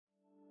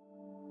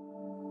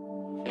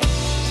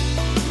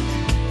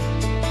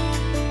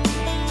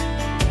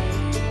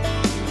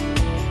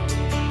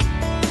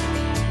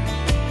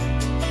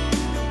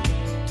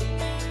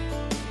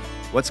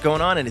What's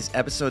going on? It is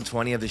episode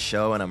 20 of the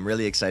show, and I'm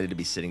really excited to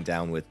be sitting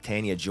down with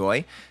Tania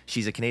Joy.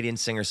 She's a Canadian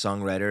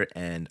singer-songwriter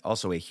and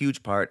also a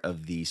huge part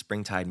of the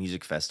Springtide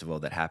Music Festival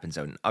that happens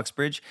out in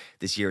Uxbridge.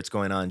 This year it's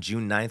going on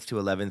June 9th to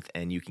 11th,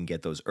 and you can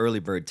get those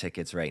early bird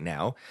tickets right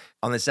now.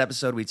 On this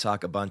episode, we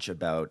talk a bunch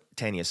about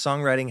Tania's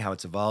songwriting, how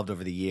it's evolved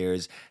over the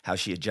years, how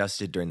she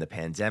adjusted during the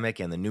pandemic,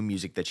 and the new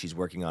music that she's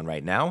working on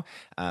right now.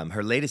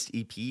 Her latest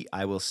EP,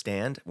 I Will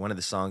Stand, one of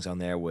the songs on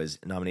there was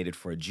nominated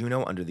for a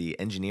Juno under the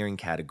engineering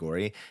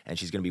category, and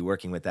she's going to be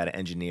working with that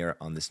engineer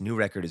on this new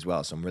record as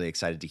well. So I'm really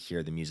excited to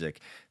hear the music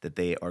that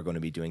they are going to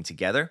be doing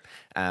together.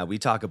 We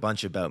talk a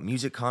bunch about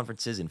music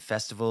conferences and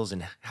festivals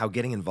and how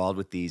getting involved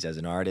with these as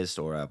an artist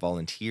or a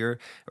volunteer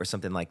or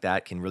something like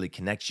that can really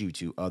connect you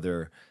to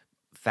other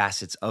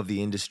facets of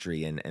the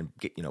industry and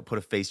get, put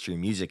a face to your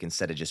music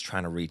instead of just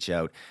trying to reach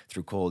out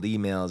through cold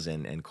emails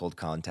and cold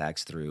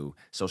contacts through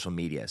social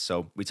media.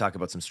 So we talk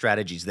about some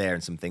strategies there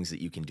and some things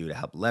that you can do to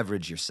help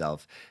leverage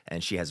yourself.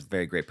 And she has a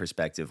very great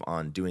perspective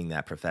on doing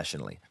that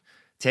professionally.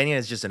 Tania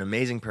is just an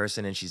amazing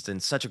person, and she's done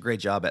such a great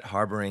job at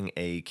harboring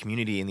a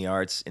community in the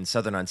arts in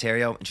Southern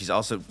Ontario, and she's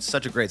also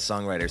such a great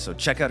songwriter. So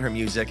check out her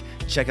music,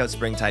 check out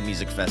Springtide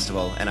Music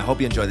Festival, and I hope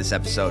you enjoy this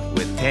episode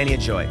with Tania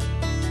Joy.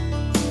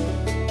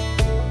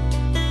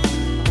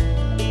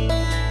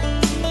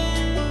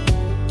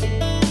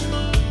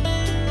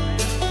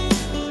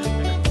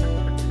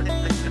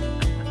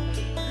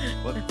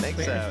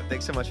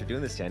 Thanks so much for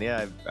doing this,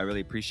 Tania. I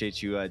really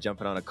appreciate you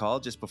jumping on a call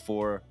just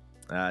before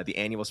the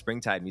annual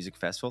Springtide Music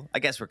Festival. I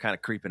guess we're kind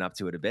of creeping up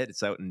to it a bit.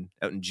 It's out in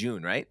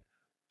June, right?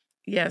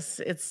 Yes,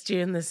 it's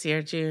June this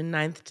year, June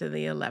 9th to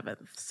the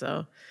 11th.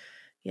 So,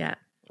 yeah,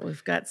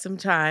 we've got some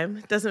time.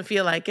 It doesn't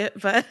feel like it,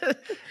 but...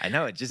 I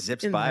know, it just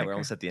zips by. We're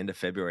almost at the end of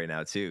February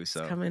now, too.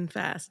 So it's coming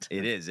fast.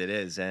 It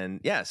is.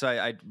 And yeah, so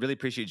I really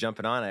appreciate you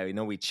jumping on. I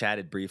know we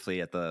chatted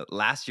briefly at the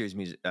last year's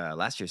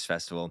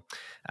festival,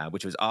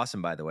 which was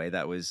awesome, by the way.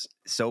 That was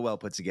so well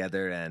put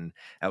together, and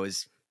I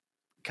was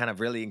kind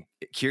of really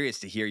curious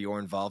to hear your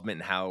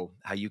involvement and how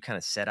you kind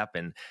of set up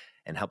and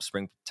help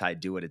Springtide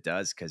do what it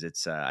does, because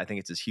it's I think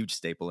it's this huge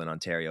staple in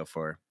Ontario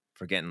for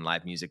getting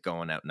live music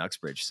going out in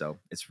Uxbridge. So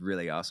it's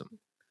really awesome.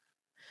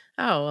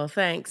 Oh, well,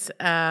 thanks.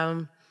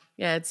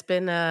 Yeah, it's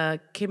been a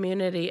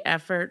community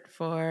effort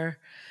for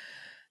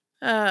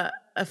a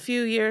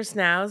few years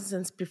now,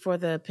 since before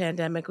the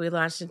pandemic. We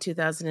launched in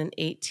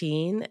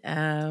 2018,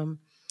 and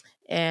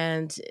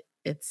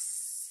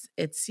it's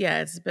a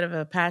bit of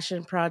a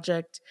passion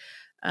project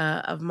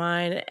of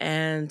mine.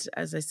 And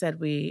as I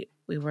said, we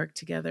work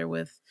together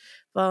with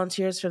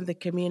volunteers from the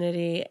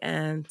community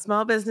and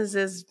small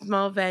businesses,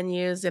 small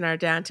venues in our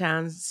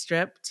downtown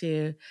strip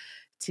to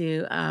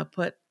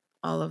put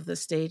all of the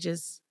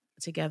stages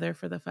together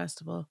for the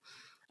festival.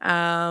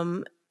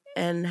 And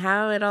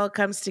how it all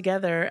comes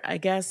together, I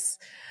guess,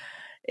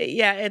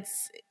 yeah,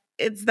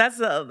 that's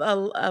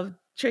a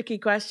tricky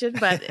question,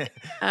 but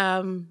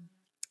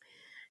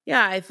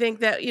yeah, I think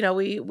that,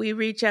 we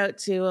reach out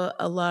to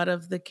a lot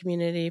of the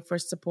community for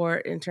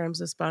support in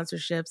terms of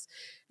sponsorships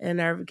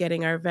and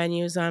getting our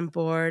venues on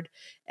board.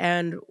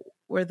 And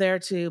we're there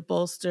to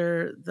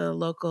bolster the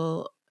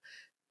local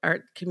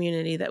art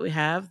community that we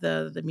have,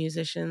 the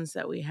musicians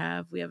that we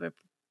have. We have a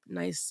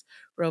nice,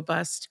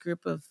 robust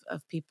group of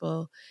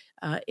people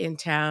in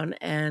town.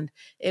 And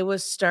it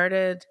was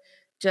started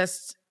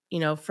just,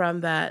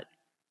 from that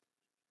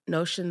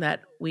notion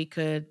that we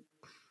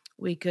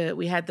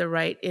had the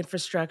right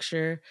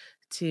infrastructure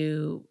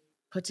to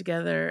put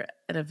together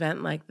an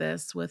event like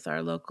this with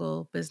our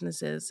local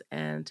businesses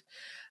and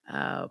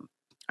our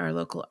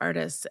local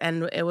artists.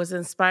 And it was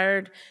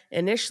inspired,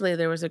 initially,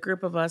 there was a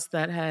group of us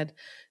that had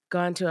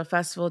gone to a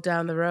festival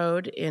down the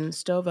road in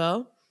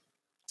Stouffville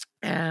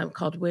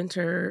called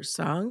Winter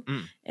Song.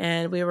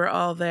 And we were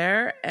all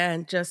there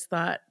and just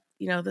thought,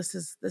 this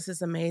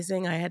is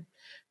amazing. I had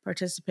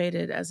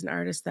participated as an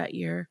artist that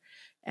year,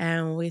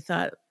 and we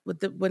thought,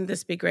 wouldn't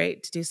this be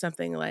great to do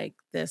something like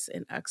this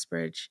in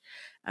Uxbridge?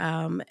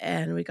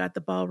 And we got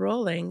the ball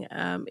rolling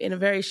in a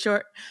very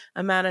short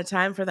amount of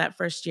time for that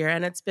first year,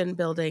 and it's been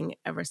building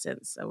ever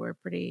since. So we're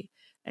pretty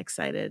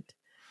excited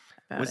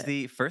about it. Was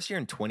the first year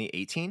in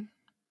 2018?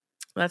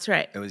 That's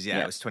right. It was,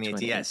 it was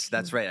 2018. Yes,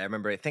 that's right. I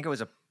remember, I think I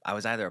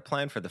was either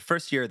applying for the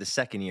first year or the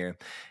second year,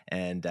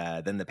 and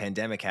then the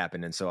pandemic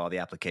happened, and so all the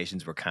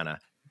applications were kind of,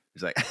 it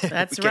was like,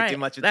 that's we right. Can't do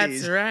much with that's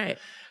these. Right.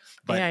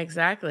 But, yeah,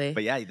 exactly.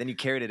 But yeah, then you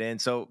carried it in.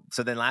 So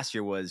then last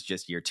year was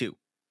just year 2.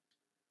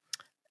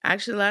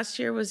 Actually, last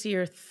year was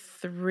year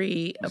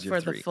 3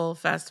 for the full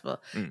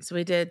festival. So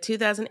we did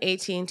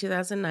 2018,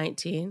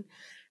 2019,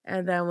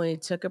 and then we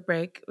took a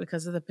break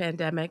because of the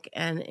pandemic.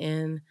 And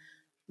in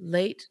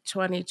late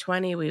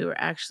 2020, we were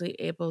actually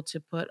able to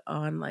put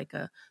on like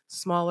a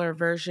smaller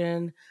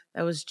version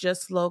that was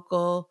just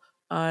local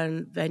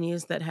on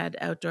venues that had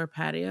outdoor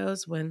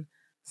patios when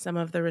some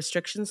of the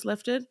restrictions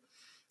lifted.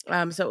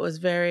 So it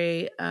was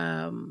a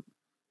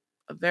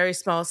very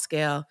small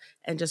scale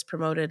and just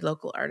promoted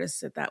local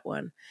artists at that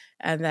one.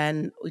 And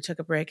then we took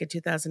a break in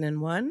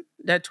 2021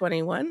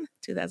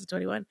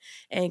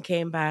 and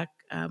came back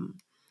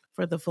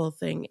for the full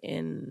thing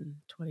in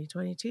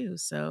 2022.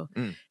 So,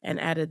 Mm. and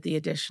added the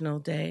additional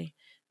day.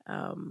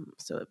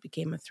 So it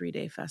became a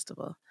 3-day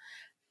festival.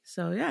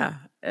 So yeah,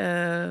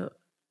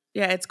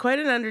 it's quite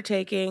an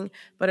undertaking,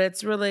 but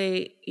it's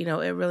really,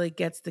 it really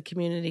gets the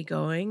community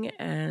going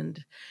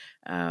and,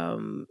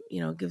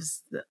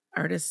 gives the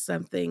artists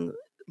something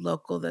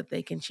local that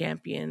they can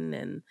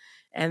champion.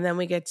 And then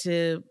we get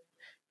to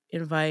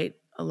invite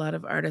a lot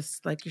of artists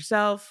like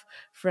yourself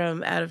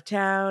from out of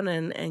town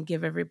and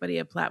give everybody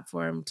a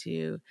platform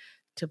to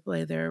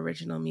play their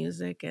original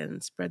music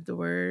and spread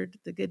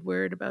the good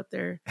word about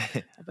their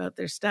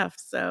stuff.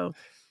 So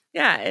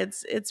yeah,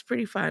 it's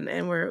pretty fun,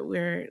 and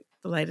we're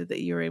delighted that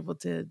you were able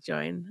to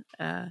join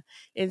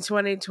in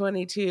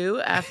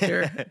 2022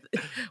 after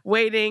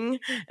waiting.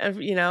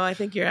 I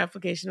think your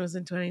application was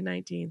in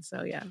 2019.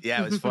 So yeah.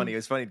 Yeah, it was funny. It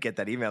was funny to get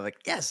that email. Like,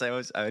 yes,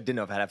 I didn't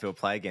know if I'd have to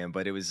apply again,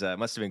 but it was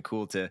must have been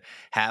cool to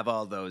have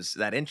all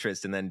that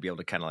interest and then be able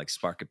to kind of like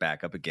spark it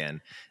back up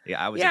again. Yeah,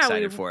 I was Yeah,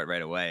 excited for it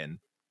right away. And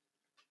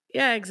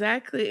yeah,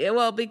 exactly.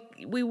 Well,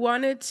 we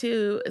wanted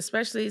to,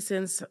 especially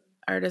since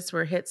artists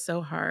were hit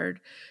so hard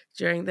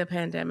during the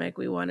pandemic,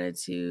 we wanted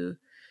to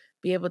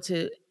be able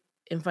to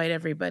invite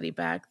everybody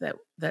back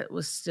that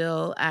was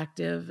still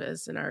active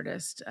as an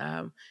artist.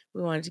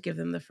 We wanted to give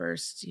them the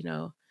first,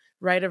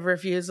 right of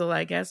refusal,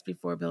 I guess,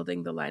 before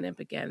building the lineup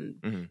again,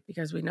 mhm.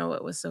 because we know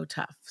it was so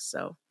tough.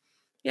 So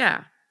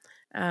yeah,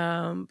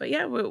 but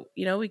yeah,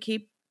 we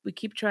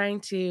keep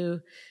trying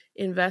to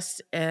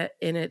invest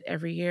in it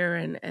every year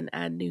and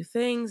add new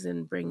things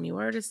and bring new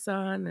artists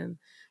on. And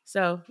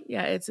so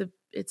yeah, it's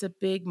a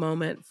big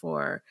moment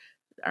for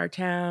our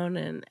town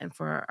and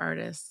for our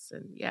artists.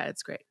 And yeah,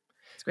 it's great.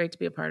 It's great to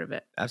be a part of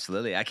it.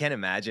 Absolutely. I can't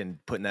imagine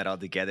putting that all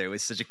together. It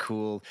was such a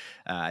cool,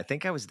 I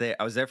think I was there.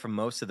 I was there for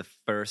most of the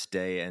first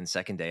day and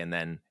second day. And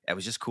then it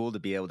was just cool to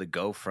be able to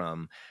go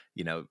from,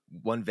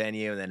 one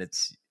venue and then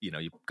it's, you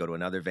go to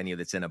another venue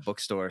that's in a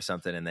bookstore or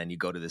something. And then you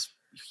go to this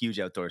huge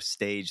outdoor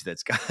stage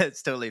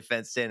it's totally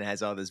fenced in,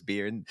 has all this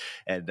beer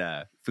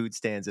and food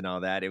stands and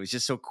all that. It was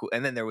just so cool.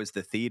 And then there was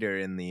the theater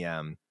in The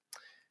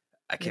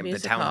the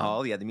music town hall.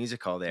 hall. Yeah, the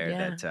music hall there.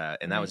 Yeah.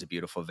 And that was Right. a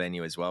beautiful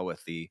venue as well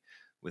with the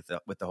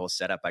whole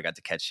setup. I got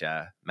to catch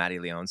Matty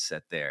Leone's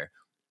set there.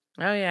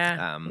 Oh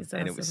yeah. He's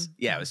And it was awesome.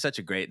 yeah, it was such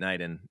a great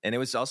night, and it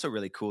was also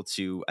really cool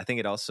to. I think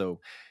it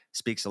also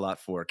speaks a lot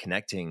for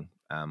connecting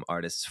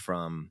artists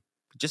from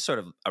just sort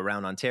of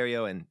around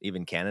Ontario and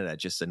even Canada.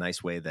 Just a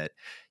nice way that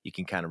you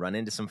can kind of run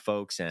into some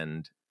folks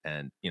and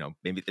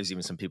maybe there's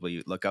even some people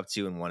you look up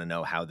to and want to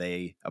know how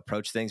they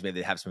approach things. Maybe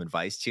they have some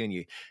advice too, and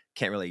you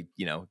can't really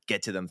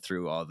get to them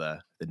through all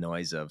the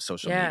noise of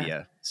social Yeah,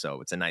 media. So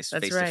it's a nice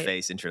that's face to right.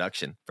 face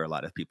introduction for a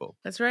lot of people.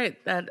 That's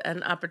right. That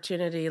an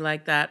opportunity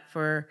like that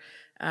for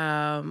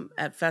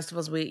at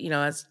festivals, we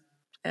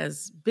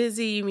as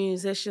busy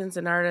musicians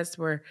and artists,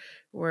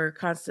 we're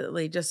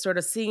constantly just sort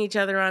of seeing each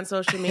other on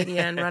social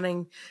media and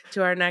running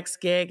to our next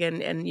gig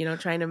and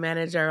trying to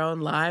manage our own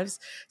lives.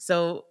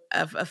 So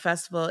a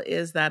festival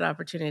is that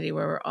opportunity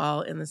where we're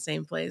all in the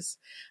same place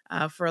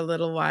for a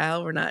little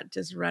while. We're not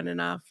just running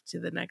off to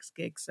the next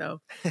gig.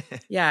 So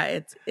yeah,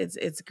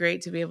 it's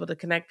great to be able to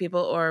connect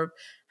people or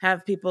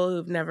have people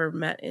who've never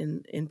met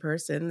in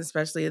person,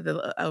 especially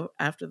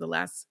after the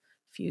last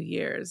few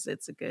years.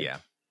 It's a Yeah.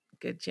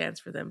 good chance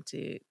for them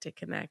to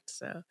connect.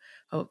 So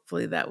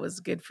hopefully that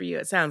was good for you.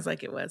 It sounds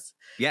like it was.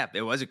 Yeah,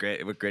 it was a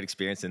great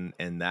experience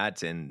in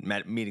that and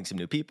meeting some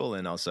new people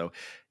and also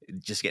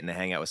just getting to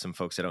hang out with some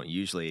folks I don't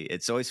usually.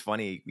 It's always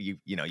funny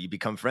you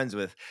become friends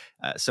with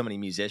so many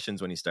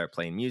musicians when you start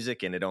playing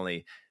music, and it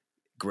only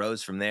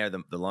grows from there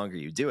the longer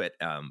you do it.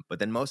 But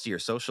then most of your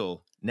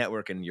social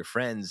network and your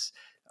friends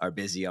are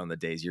busy on the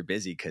days you're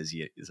busy because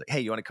it's like, hey,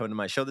 you want to come to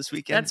my show this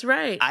weekend? That's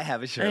right. I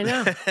have a show. I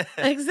know.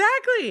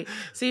 Exactly.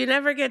 So you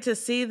never get to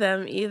see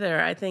them either.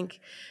 I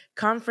think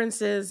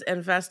conferences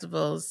and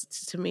festivals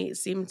to me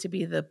seem to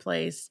be the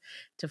place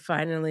to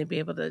finally be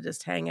able to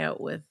just hang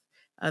out with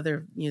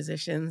other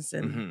musicians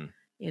and hmm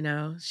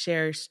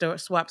share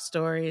swap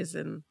stories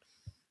and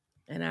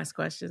ask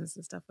questions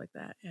and stuff like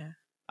that. Yeah.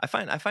 I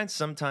find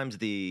sometimes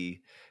I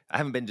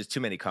haven't been to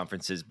too many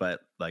conferences, but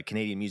like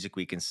Canadian Music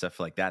Week and stuff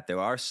like that, there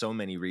are so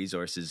many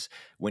resources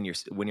when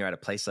you're at a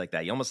place like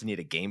that. You almost need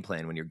a game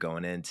plan when you're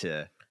going in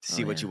to Oh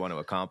see what yeah. you want to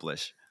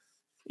accomplish.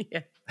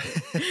 Yeah.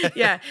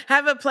 Yeah.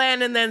 Have a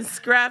plan and then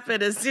scrap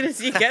it as soon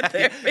as you get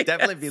there.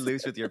 Definitely be because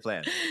loose with your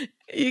plan.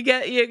 you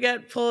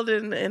get pulled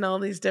in all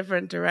these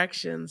different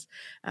directions.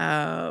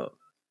 Uh,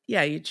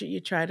 yeah,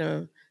 you try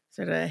to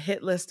sort of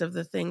hit list of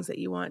the things that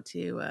you want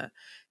to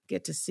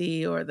get to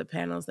see or the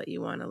panels that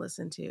you want to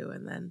listen to,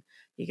 and then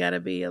you got to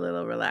be a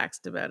little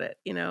relaxed about it,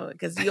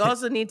 because you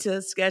also need to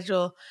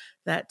schedule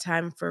that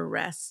time for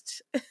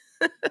rest.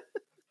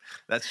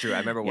 That's true. I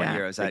remember one Yeah.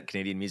 year I was at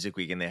Canadian Music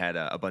Week and they had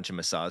a bunch of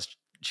massage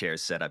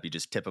chairs set up. You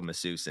just tip a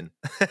masseuse and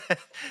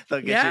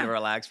they'll get you to Yeah.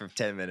 relax for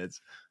 10 minutes.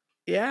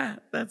 Yeah,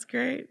 that's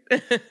great.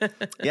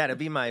 Yeah, it'll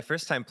be my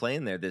first time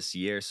playing there this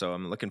year, so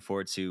I'm looking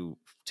forward to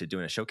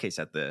doing a showcase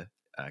at the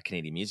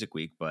Canadian Music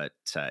Week. But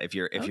if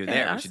you're Okay,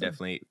 there, we should awesome.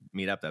 definitely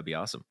meet up. That'd be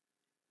awesome.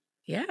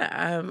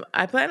 Yeah,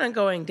 I plan on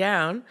going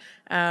down.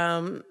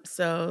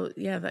 So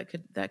yeah,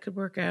 that could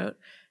work out.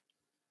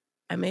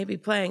 I may be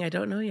playing. I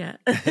don't know yet.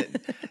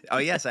 Oh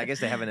yes, I guess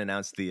they haven't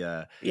announced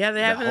Yeah, they the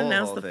haven't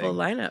announced whole the full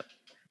thing. lineup.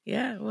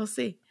 Yeah, we'll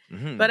see.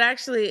 Hmm. But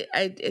actually,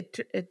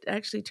 it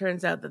actually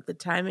turns out that the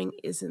timing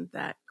isn't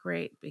that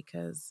great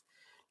because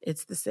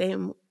it's the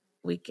same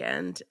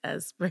weekend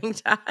as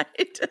Springtide.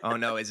 Oh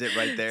no, is it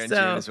right there in June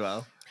So as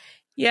well?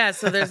 yeah,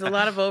 so there's a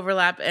lot of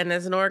overlap, and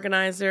as an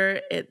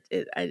organizer,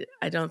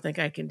 I don't think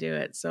I can do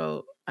it.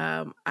 So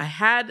I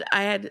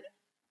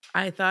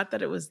thought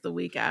that it was the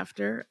week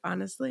after,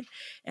 honestly,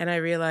 and I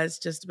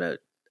realized just about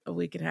a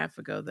week and a half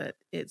ago that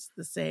it's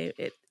the same.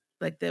 It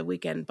like the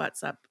weekend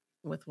butts up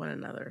with one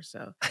another.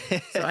 So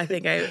I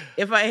think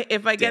if I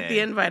get the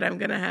Dang. invite, I'm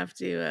gonna have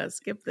to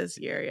skip this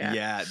year. Yeah,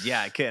 Yeah,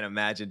 yeah, I can't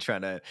imagine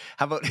trying to.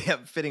 How about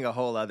fitting a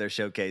whole other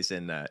showcase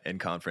and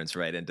conference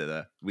right into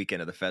the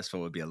weekend of the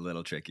festival would be a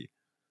little tricky.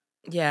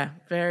 yeah,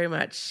 very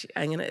much.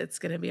 It's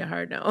gonna be a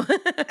hard no,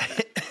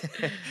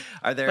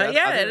 Are there but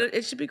yeah, other?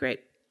 it should be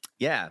great.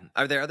 Yeah,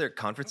 are there other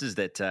conferences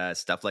that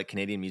stuff like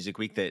Canadian Music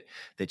Week that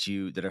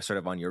are sort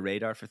of on your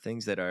radar for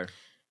things that are?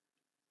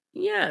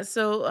 Yeah,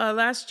 so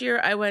last year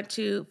I went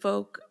to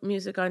Folk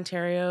Music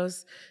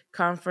Ontario's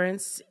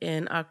conference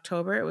in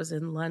October. It was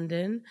in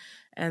London,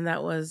 and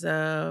that was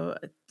I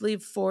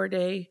believe 4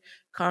 day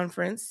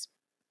conference.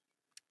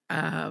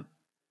 Uh,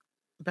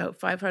 about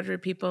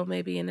 500 people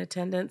maybe in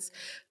attendance.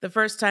 The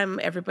first time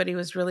everybody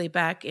was really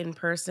back in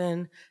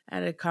person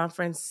at a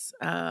conference.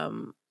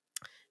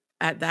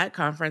 At that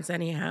conference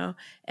anyhow,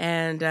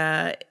 and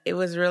it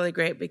was really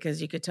great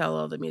because you could tell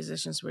all the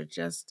musicians were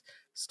just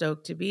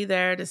stoked to be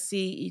there to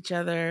see each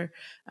other.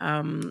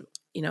 um,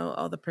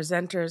 all the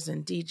presenters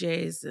and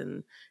DJs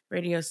and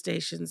radio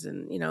stations,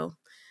 and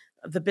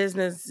the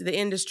business, the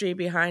industry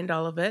behind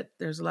all of it.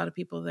 There's a lot of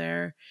people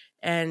there,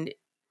 and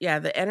yeah,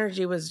 the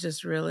energy was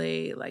just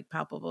really like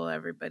palpable.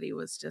 Everybody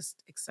was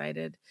just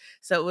excited,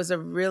 so it was a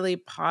really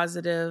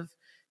positive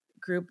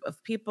group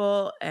of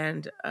people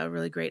and a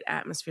really great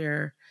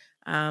atmosphere.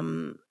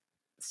 Um,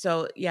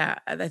 so yeah,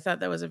 I thought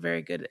that was a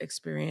very good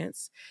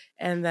experience.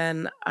 And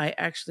then I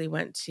actually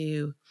went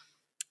to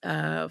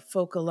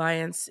Folk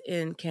Alliance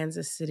in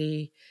Kansas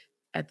City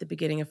at the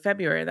beginning of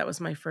February. That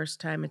was my first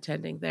time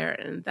attending there,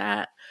 and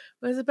that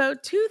was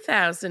about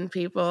 2,000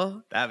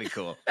 people. That'd be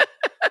cool.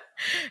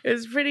 It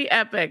was pretty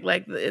epic.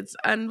 Like it's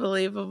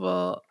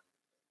unbelievable.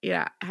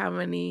 Yeah, how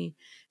many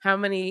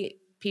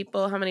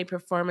people, how many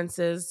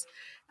performances.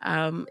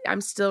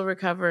 I'm still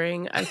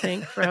recovering, I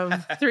think, from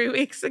 3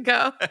 weeks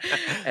ago,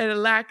 and a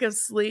lack of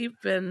sleep.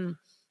 And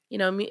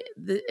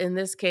in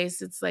this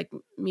case, it's like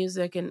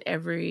music in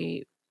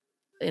every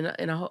in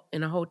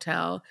a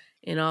hotel,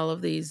 in all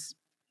of these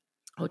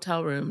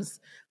hotel rooms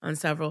on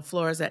several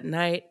floors at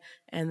night,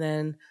 and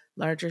then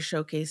larger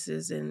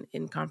showcases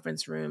in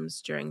conference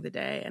rooms during the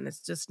day, and it's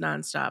just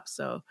nonstop.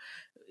 So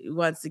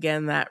once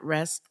again, that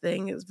rest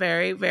thing is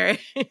very, very,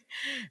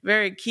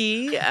 very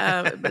key.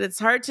 But it's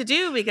hard to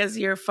do because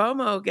your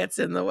FOMO gets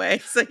in the way.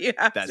 So you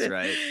have That's to,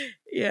 right.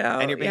 And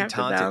you're you being have to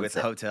taunted with balance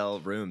it. hotel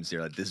rooms.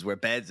 You're like, this is where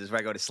beds, this is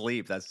where I go to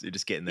sleep. You're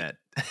just getting that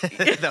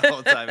the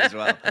whole time as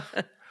well.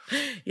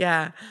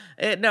 Yeah,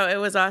 no, it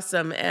was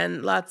awesome,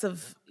 and lots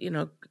of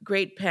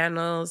great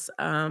panels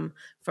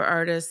for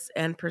artists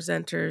and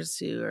presenters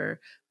who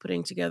are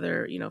putting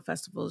together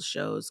festivals,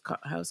 shows,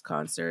 house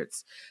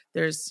concerts.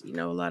 There's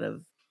a lot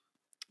of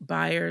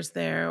buyers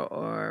there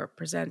or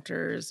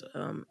presenters,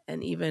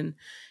 and even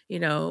you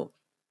know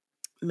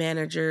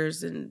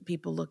managers and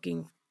people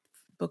looking,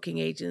 booking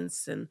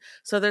agents. And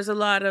so there's a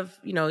lot of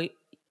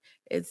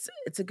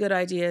it's a good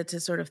idea to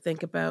sort of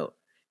think about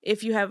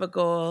if you have a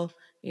goal,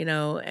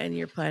 and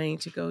you're planning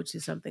to go to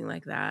something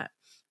like that.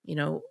 you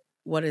know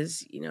what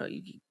is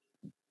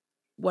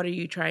what are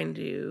you trying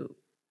to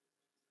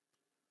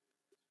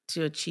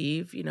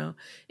achieve,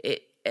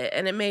 it.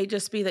 And it may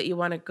just be that you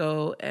want to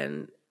go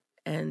and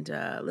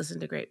listen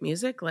to great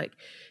music, like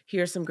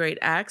hear some great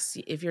acts.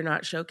 If you're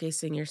not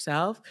showcasing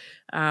yourself,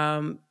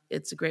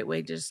 it's a great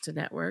way just to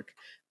network.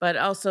 But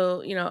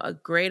also, a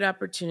great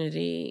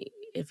opportunity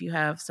if you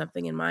have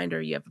something in mind,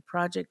 or you have a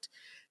project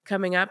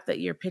coming up that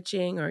you're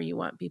pitching, or you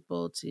want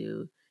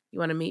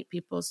to meet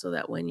people, so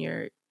that when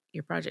your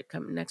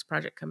next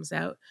project comes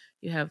out,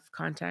 you have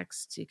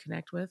contacts to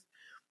connect with.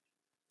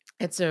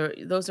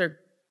 Those are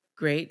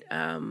great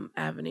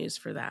avenues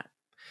for that,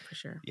 for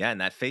sure. Yeah,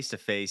 and that face to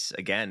face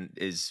again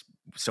is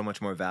so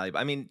much more valuable.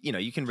 I mean,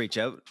 you can reach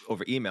out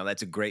over email.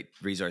 That's a great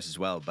resource as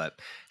well.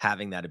 But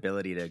having that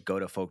ability to go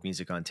to Folk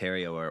Music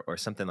Ontario or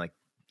something like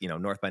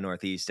North by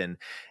Northeast and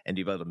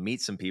be able to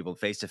meet some people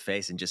face to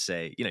face and just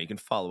say, you can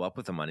follow up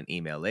with them on an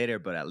email later,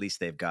 but at least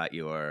they've got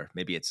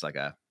maybe it's like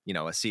a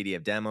CD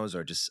of demos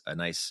or just a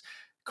nice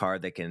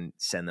card that can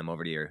send them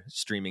over to your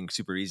streaming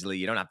super easily.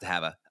 You don't have to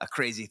have a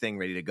crazy thing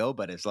ready to go,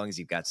 but as long as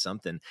you've got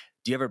something.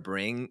 Do you ever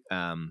bring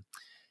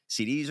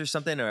CDs or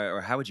something, or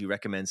how would you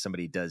recommend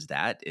somebody does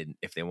that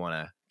if they want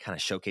to kind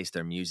of showcase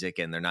their music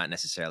and they're not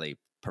necessarily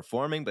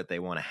performing, but they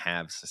want to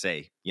have,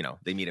 say,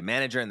 they meet a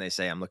manager and they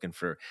say, I'm looking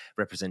for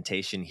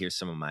representation. Here's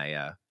some of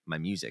my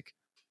music.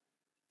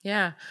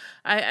 Yeah.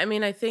 I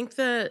mean, I think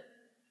that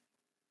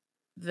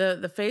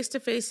the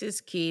face-to-face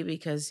is key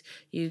because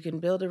you can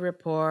build a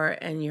rapport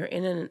and you're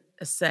in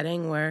a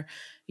setting where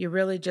you're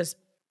really just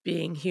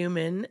being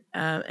human,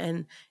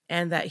 and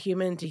that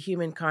human to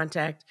human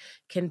contact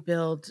can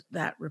build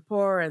that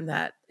rapport and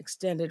that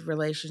extended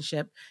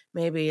relationship.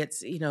 Maybe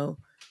it's,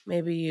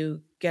 maybe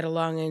you get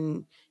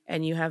along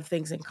and you have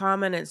things in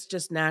common. It's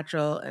just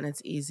natural and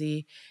it's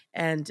easy.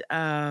 And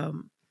I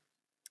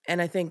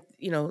think,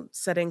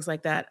 settings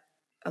like that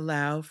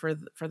allow for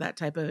that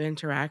type of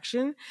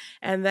interaction.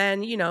 And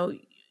then,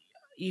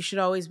 you should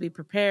always be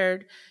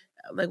prepared.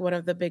 Like, one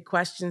of the big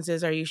questions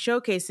is, are you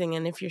showcasing?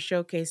 And if you're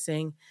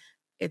showcasing,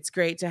 it's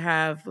great to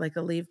have like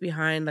a leave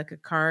behind, like a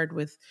card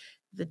with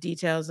the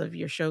details of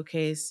your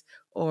showcase,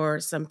 or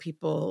some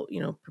people,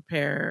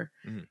 prepare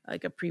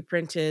like a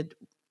pre-printed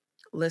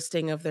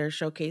listing of their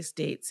showcase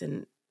dates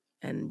and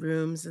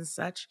rooms and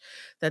such,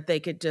 that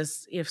they could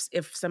just,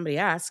 if somebody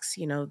asks,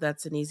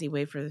 that's an easy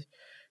way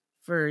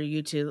for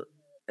you to,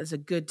 it's a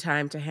good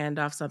time to hand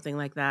off something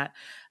like that.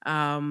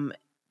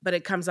 But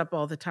it comes up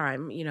all the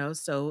time,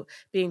 so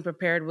being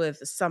prepared with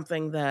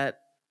something that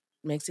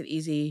makes it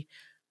easy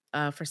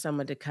for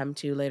someone to come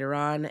to later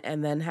on.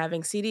 And then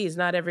having CDs,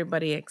 not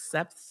everybody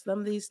accepts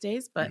them these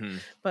days,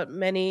 but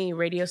many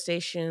radio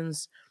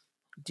stations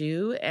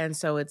do, and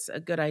so it's a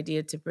good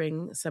idea to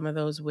bring some of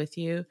those with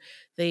you.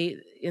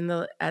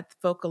 At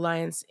Folk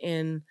Alliance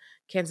in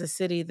Kansas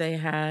City, they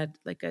had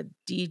like a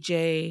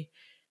DJ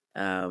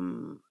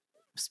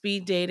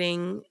speed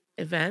dating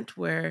event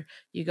where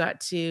you got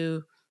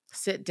to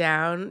sit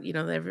down.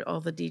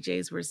 All the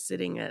DJs were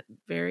sitting at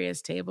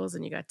various tables,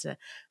 and you got to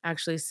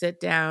actually sit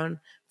down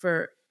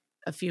for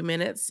a few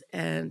minutes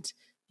and,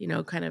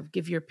 kind of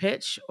give your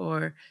pitch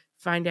or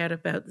find out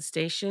about the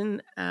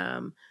station,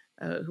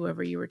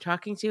 whoever you were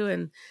talking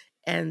to,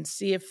 and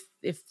see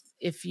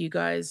if you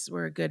guys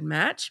were a good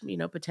match.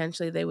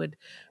 Potentially they would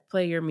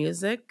play your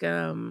music.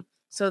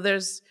 So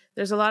there's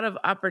a lot of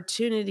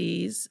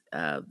opportunities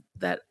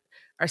that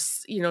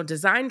are,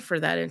 designed for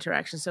that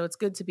interaction. So it's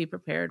good to be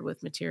prepared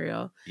with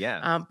material.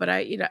 Yeah.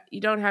 But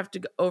you don't have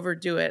to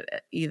overdo it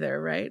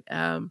either, right?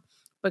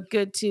 But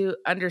good to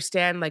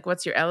understand, like,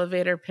 what's your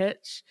elevator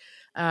pitch.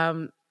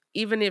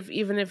 Even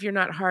if you're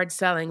not hard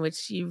selling,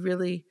 which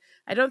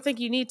I don't think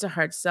you need to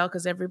hard sell,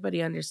 because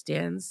everybody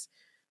understands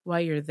why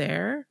you're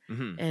there,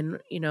 and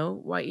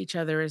why each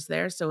other is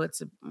there. So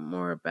it's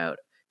more about,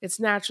 it's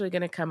naturally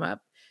going to come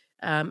up,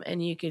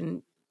 and you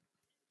can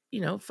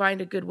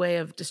find a good way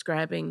of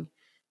describing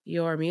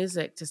your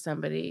music to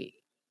somebody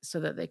so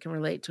that they can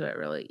relate to it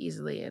really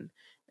easily,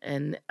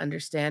 and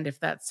understand if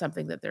that's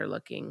something that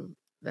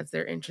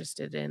they're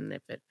interested in,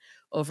 if it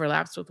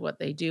overlaps with what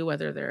they do,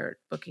 whether they're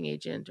a booking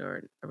agent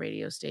or a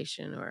radio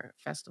station or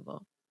a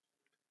festival.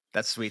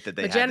 That's sweet that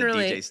they But have the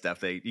generally, DJ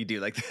stuff. You do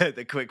like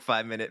the quick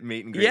 5-minute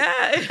meet and greet.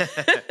 yeah.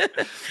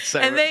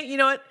 And they,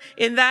 what,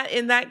 in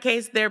that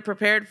case, they're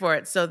prepared for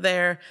it. So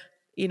they're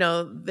in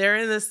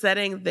this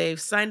setting, they've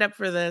signed up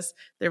for this,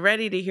 they're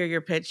ready to hear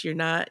your pitch. You're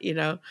not, you're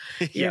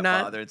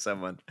not bothering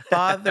someone,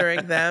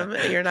 bothering them.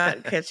 You're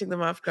not catching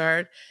them off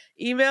guard.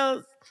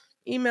 Email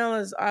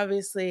is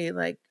obviously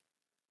like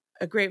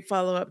a great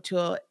follow-up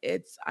tool.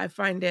 I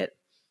find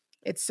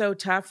it's so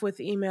tough with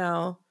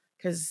email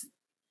because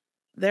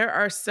there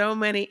are so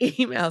many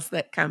emails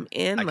that come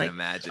in. I can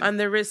imagine. On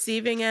the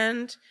receiving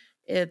end,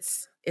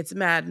 it's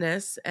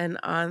madness. And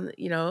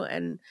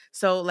and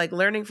so, like,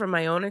 learning from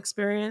my own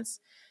experience,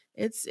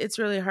 it's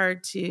really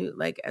hard to,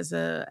 like, as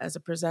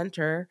a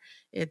presenter,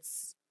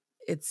 it's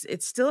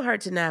still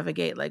hard to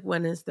navigate, like,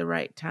 when is the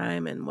right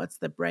time and what's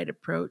the right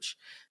approach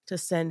to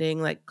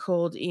sending, like,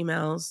 cold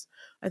emails.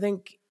 I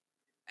think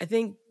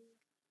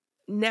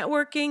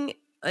networking,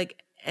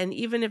 like, and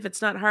even if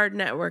it's not hard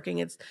networking,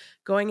 it's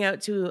going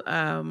out to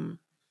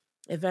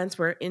events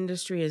where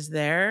industry is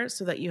there,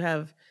 so that you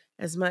have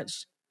as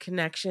much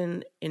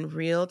connection in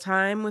real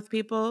time with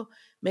people,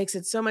 makes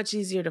it so much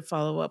easier to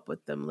follow up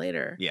with them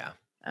later. Yeah.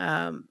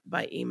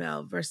 By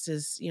email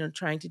versus,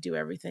 trying to do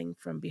everything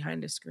from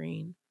behind a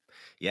screen.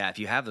 Yeah, if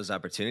you have those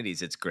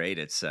opportunities, it's great.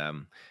 It's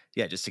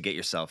just to get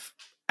yourself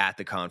at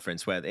the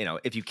conference. Where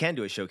if you can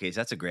do a showcase,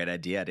 that's a great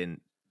idea. I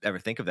didn't ever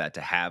think of that,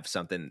 to have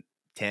something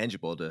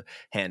tangible to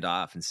hand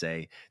off and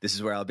say, this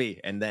is where I'll be.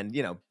 And then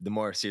the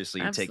more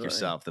seriously you Absolutely. take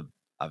yourself,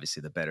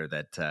 obviously the better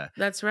that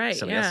that's right.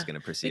 somebody else is going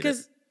to perceive it.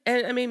 Because,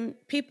 and I mean,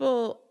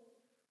 people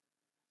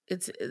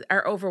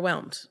are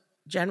overwhelmed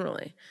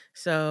generally.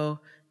 So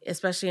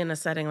especially in a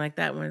setting like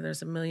that where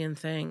there's a million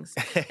things.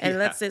 And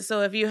let's say,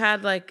 so if you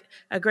had like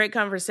a great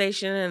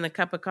conversation and a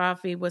cup of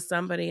coffee with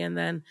somebody, and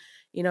then,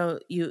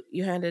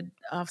 you handed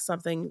off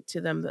something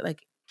to them that,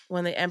 like,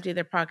 when they empty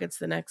their pockets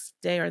the next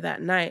day or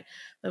that night,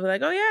 they'll be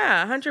like, oh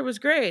yeah, Hunter was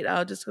great.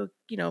 I'll just go,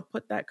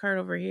 put that card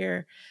over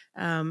here.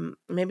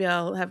 Maybe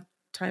I'll have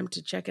time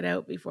to check it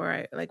out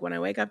before when I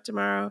wake up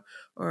tomorrow,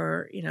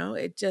 or,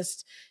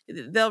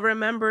 they'll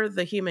remember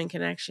the human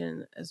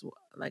connection as well,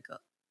 like,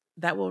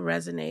 that will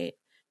resonate,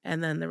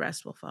 and then the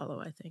rest will follow,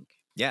 I think.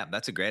 Yeah,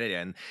 that's a great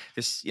idea. And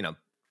this,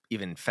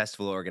 even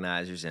festival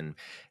organizers and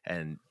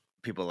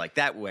people like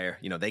that, where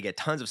they get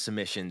tons of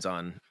submissions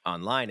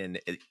online, and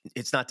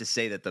it's not to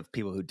say that the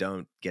people who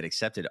don't get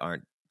accepted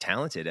aren't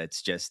talented.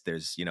 It's just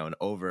there's an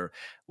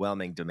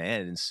overwhelming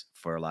demands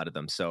for a lot of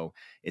them. So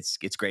it's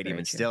great Very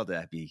even true. still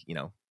to be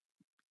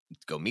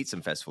go meet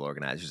some festival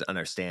organizers,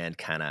 understand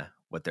kind of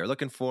what they're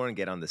looking for, and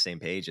get on the same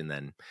page, and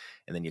then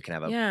you can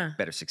have a Yeah.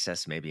 better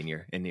success maybe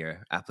in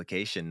your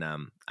application.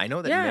 I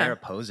know that Yeah.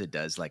 Mariposa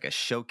does like a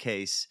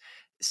showcase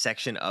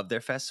section of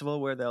their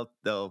festival where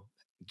they'll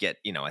get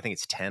I think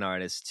it's 10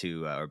 artists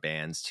to or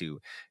bands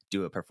to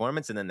do a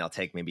performance, and then they'll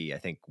take maybe I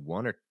think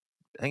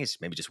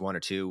it's maybe just one or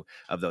two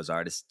of those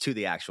artists to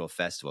the actual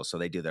festival. So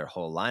they do their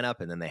whole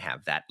lineup, and then they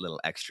have that little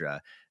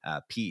extra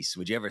piece.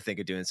 Would you ever think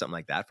of doing something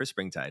like that for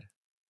Springtide?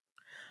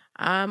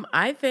 I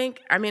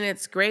mean,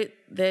 it's great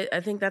that I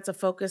think that's a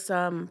focus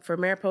for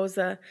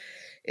Mariposa.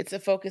 It's a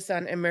focus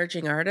on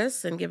emerging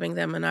artists and giving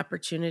them an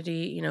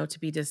opportunity, to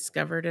be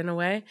discovered in a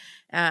way.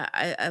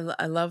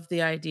 I love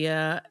the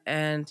idea,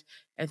 and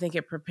I think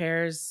it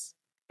prepares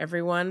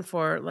everyone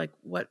for like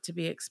what to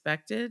be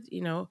expected.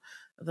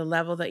 The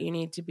level that you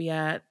need to be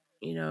at,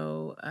 in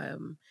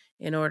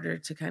order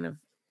to kind of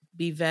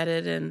be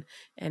vetted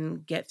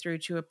and get through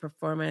to a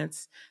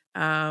performance.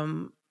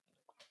 And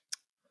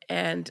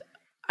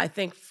I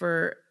think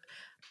for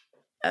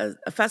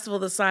a festival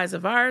the size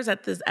of ours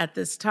at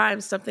this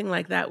time, something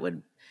like that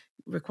would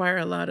require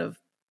a lot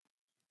of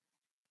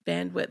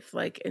bandwidth,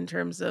 like in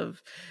terms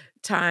of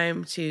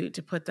time to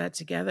put that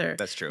together.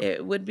 That's true.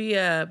 It would be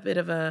a bit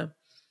of a.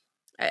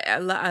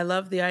 I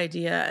love the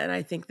idea, and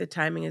I think the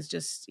timing is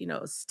just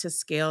to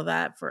scale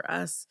that for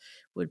us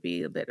would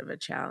be a bit of a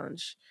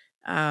challenge.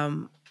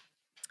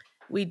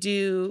 We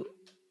do,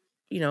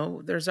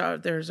 there's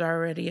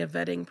already a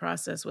vetting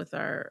process with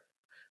our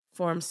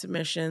form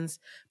submissions,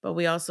 but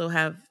we also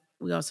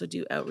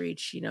do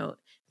outreach, in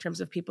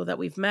terms of people that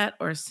we've met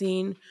or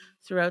seen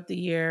throughout the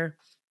year.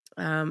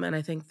 And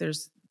I think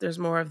there's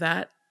more of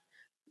that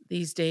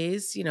these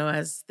days,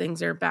 as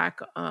things are back,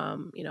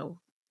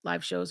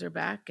 live shows are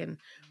back and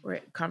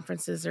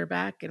conferences are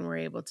back and we're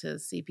able to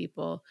see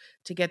people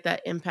to get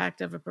that impact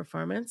of a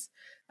performance.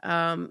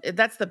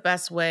 That's the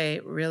best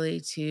way really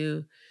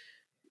to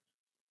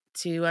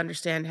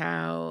understand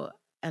how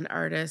an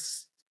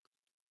artist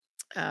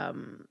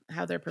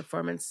how their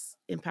performance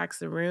impacts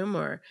the room,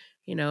 or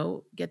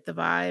get the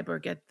vibe or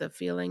get the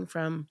feeling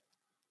from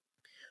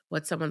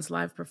what someone's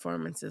live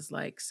performance is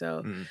like.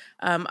 So Mhm.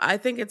 I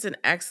think it's an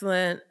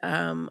excellent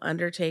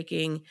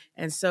undertaking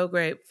and so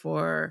great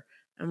for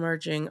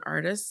emerging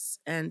artists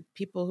and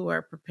people who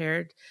are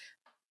prepared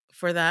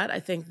for that. I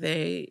think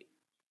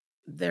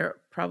they're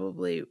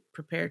probably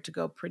prepared to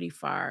go pretty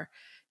far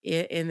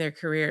in their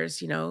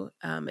careers,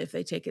 if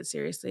they take it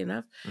seriously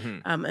enough.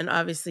 Mhm. And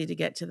obviously, to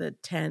get to the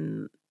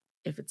 10,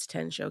 if it's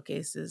 10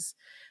 showcases,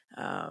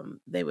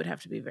 they would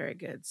have to be very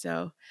good.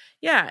 So,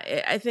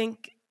 yeah, I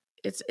think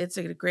it's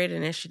a great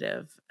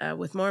initiative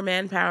with more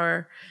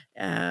manpower.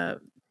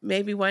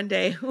 Maybe one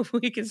day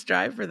we can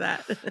strive for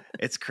that.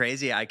 It's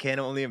crazy. I can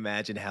only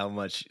imagine how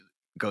much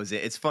goes in.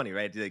 It's funny,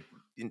 right? Like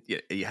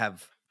you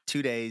have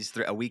 2 days,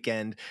 a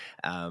weekend,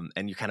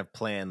 and you kind of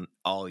plan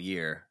all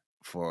year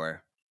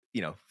for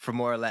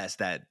more or less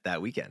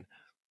that weekend.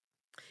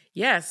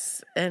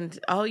 Yes, and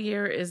all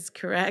year is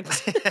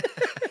correct.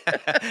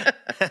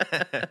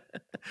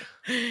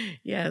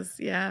 Yes,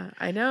 yeah,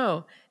 I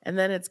know. And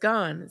then it's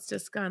gone. It's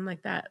just gone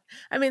like that.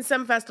 I mean,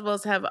 some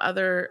festivals have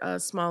other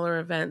smaller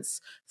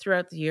events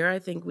throughout the year. I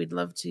think we'd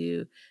love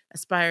to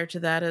aspire to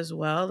that as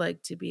well,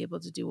 like to be able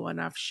to do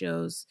one-off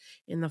shows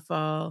in the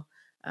fall,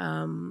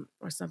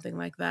 or something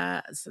like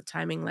that, so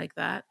timing like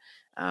that,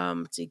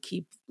 to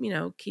keep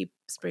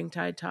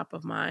Springtide top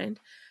of mind.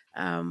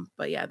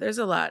 But yeah, there's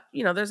a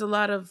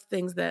lot of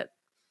things that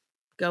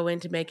go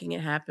into making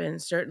it happen.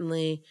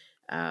 Certainly,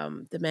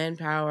 the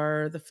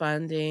manpower, the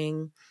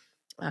funding,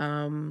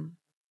 um,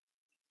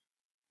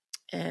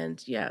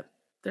 and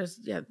there's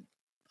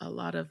a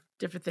lot of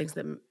different things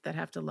that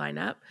have to line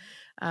up.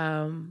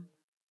 But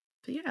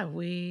yeah,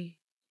 we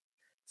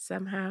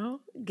somehow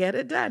get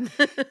it done.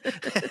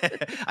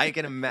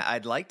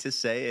 I'd like to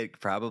say it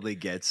probably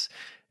gets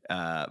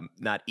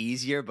not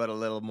easier, but a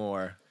little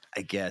more,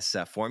 I guess,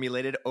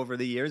 formulated over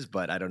the years.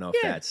 But I don't know if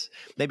Yeah, that's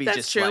maybe that's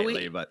just true.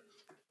 slightly. But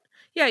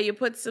Yeah, we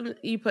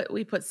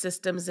put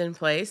systems in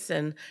place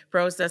and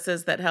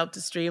processes that help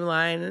to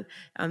streamline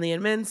on the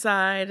admin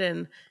side,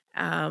 and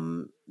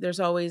there's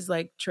always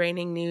like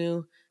training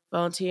new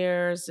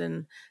volunteers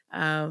and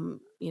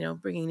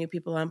bringing new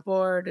people on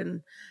board,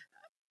 and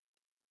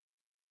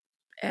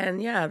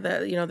yeah,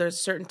 there's a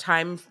certain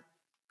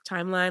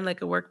timeline,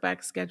 like a work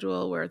back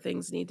schedule where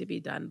things need to be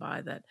done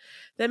by, that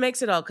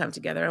makes it all come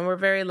together. And we're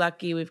very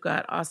lucky. We've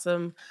got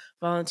awesome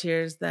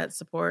volunteers that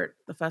support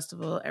the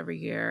festival every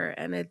year,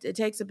 and it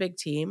takes a big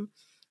team.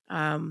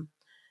 Um,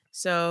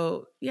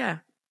 so yeah,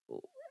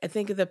 I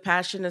think of the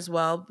passion as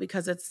well,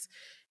 because it's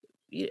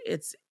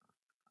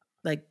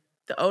like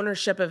the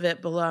ownership of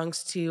it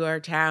belongs to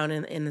our town,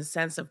 in the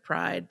sense of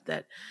pride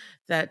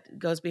that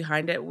goes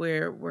behind it.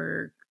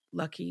 We're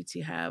lucky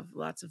to have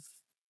lots of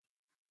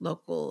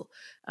local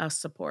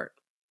support,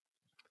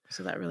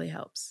 so that really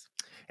helps.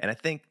 And I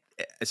think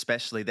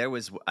especially there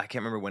was, I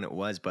can't remember when it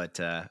was, but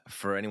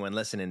for anyone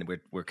listening,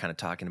 we're kind of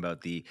talking about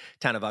the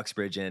town of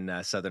Uxbridge in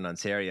southern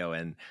Ontario,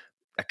 and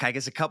I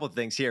guess a couple of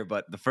things here.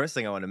 But the first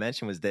thing I want to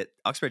mention was that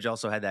Uxbridge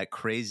also had that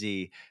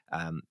crazy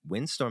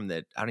windstorm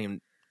that I don't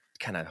even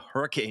kind of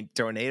hurricane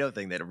tornado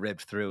thing that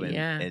ripped through,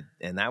 Yeah.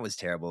 and that was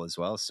terrible as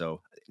well.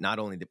 So not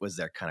only was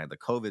there kind of the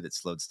COVID that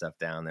slowed stuff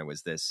down, there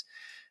was this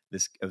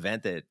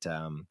event that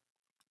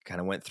kind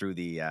of went through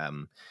the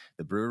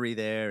brewery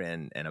there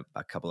and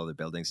a couple other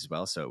buildings as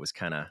well. So it was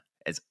kind of,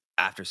 as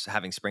after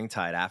having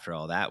Springtide after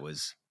all that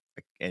was,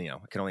 and I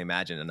can only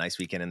imagine a nice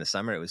weekend in the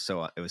summer. It was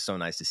so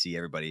nice to see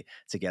everybody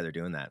together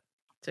doing that.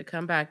 To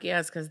come back,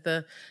 yes, because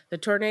the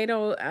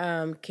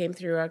tornado came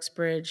through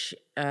Uxbridge,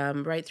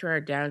 right through our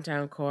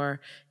downtown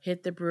core,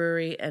 hit the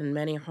brewery and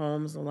many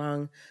homes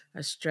along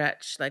a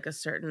stretch, like a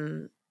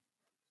certain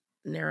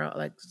narrow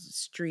like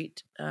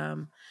street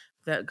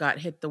that got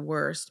hit the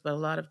worst, but a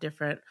lot of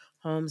different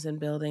homes and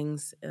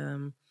buildings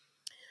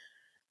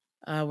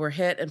were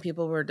hit, and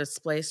people were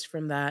displaced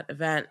from that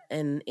event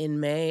in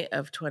May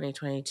of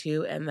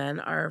 2022. And then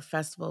our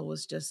festival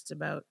was just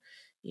about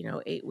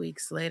 8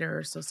 weeks later,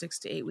 or so 6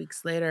 to 8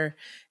 weeks later.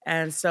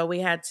 And so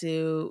we had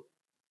to,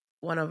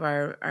 one of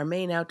our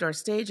main outdoor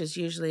stages,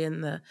 usually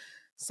in the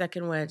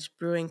Second Wedge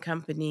Brewing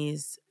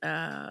Company's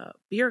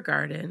beer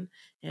garden,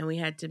 and we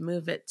had to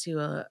move it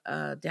to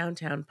a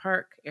downtown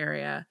park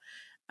area,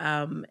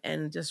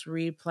 and just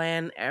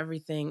replan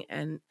everything.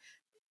 And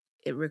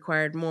it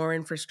required more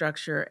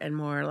infrastructure and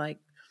more like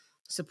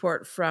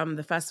support from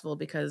the festival,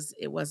 because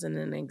it wasn't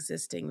an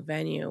existing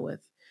venue with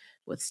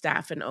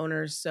staff and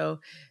owners. So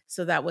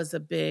that was a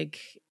big,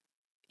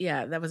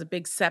 that was a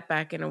big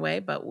setback in a way,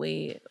 but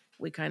we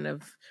kind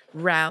of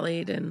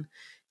rallied and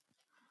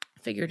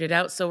figured it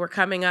out. So we're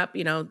coming up,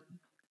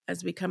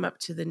 as we come up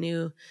to the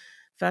new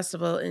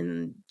festival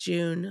in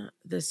June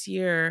this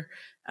year,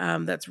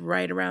 that's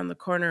right around the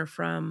corner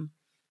from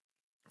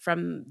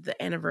the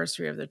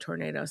anniversary of the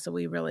tornado. So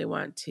we really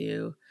want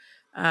to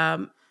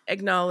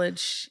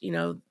acknowledge,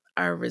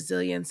 our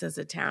resilience as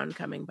a town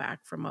coming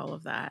back from all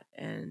of that.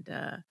 And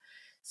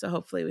so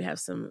hopefully we have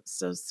some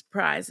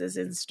surprises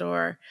in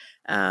store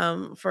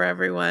for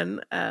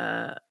everyone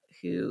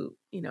who,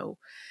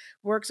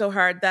 worked so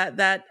hard.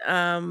 That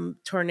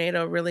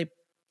tornado really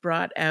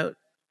brought out,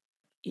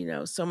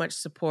 so much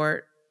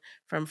support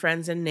from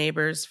friends and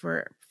neighbors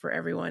for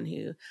everyone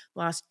who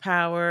lost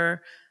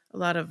power, a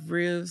lot of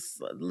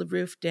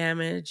roof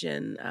damage,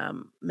 and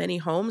many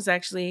homes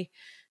actually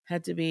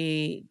had to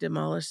be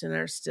demolished and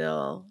are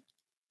still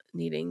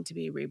needing to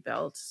be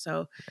rebuilt.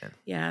 So Man.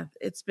 yeah,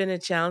 it's been a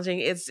challenging,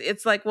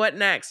 it's like, what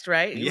next,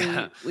 right?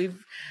 Yeah.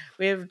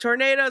 We have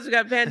tornadoes, we've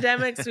got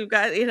pandemics, we've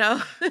got,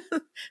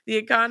 the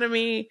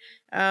economy.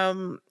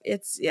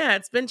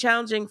 It's been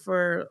challenging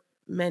for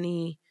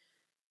many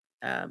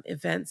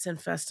events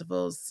and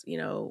festivals,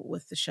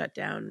 with the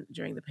shutdown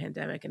during the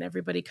pandemic and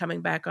everybody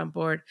coming back on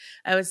board.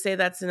 I would say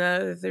that's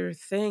another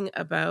thing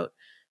about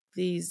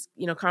these,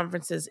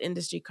 conferences,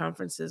 industry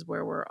conferences,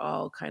 where we're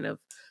all kind of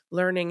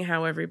learning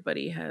how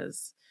everybody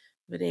has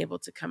been able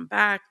to come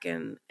back,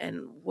 and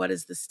what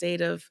is the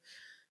state of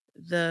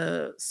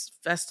the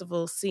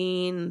festival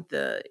scene,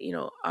 the,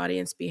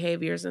 audience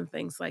behaviors and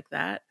things like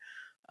that.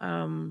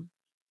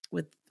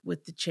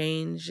 With the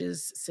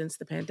changes since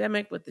the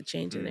pandemic, with the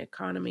change in the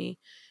economy,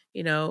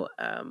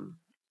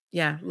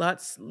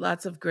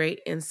 lots of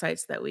great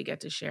insights that we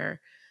get to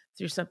share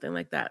through something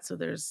like that. So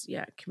there's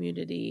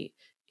community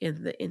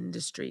in the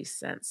industry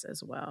sense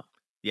as well.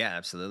 Yeah,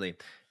 absolutely.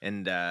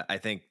 And I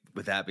think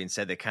with that being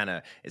said,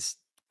 it's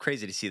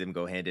crazy to see them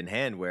go hand in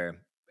hand, where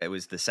it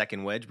was the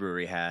Second Wedge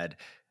Brewery had,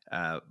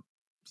 so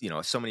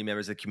many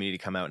members of the community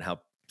come out and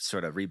help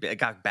sort of it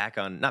got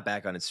not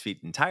back on its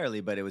feet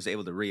entirely, but it was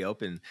able to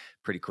reopen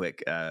pretty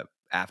quick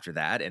after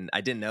that. And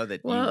I didn't know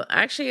that. Well,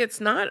 actually, it's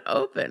not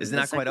open. Is it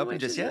not quite open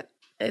just yet?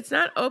 It's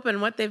not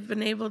open. What they've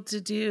been able to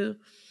do,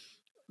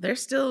 they're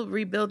still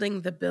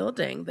rebuilding the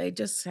building. They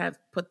just have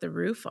put the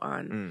roof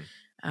on.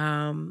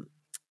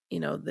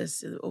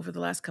 This over the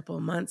last couple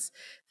of months,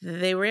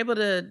 they were able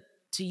to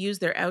use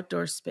their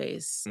outdoor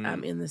space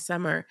in the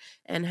summer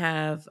and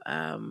have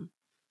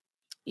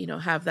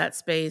that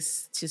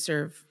space to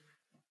serve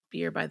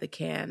beer by the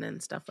can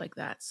and stuff like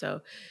that.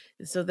 So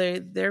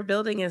their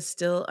building is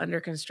still under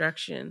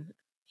construction.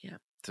 Yeah.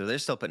 So they're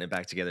still putting it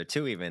back together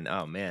too, even.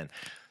 Oh man.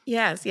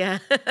 Yes, yeah.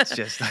 It's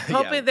just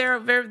hoping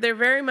they're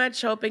very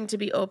much hoping to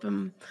be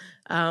open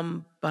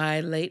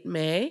by late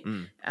May.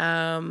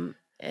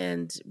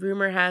 And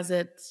rumor has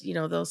it,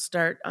 they'll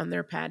start on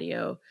their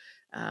patio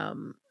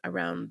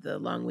around the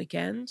long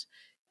weekend.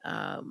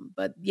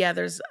 But yeah,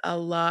 there's a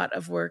lot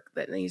of work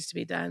that needs to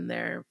be done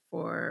there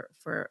for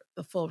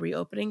the full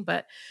reopening.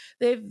 But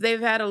they've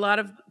had a lot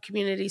of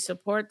community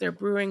support. They're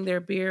brewing their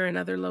beer in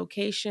other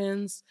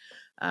locations.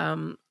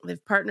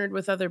 They've partnered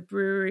with other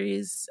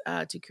breweries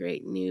to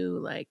create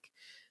new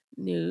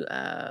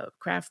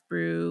craft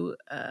brews,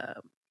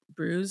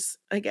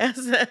 I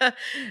guess,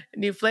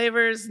 new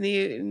flavors,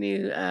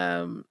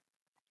 new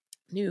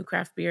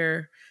craft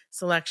beer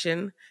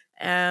selection.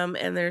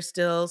 And they're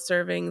still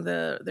serving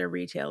their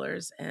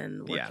retailers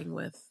and Yeah. working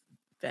with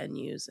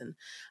venues. And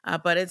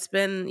but it's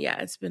been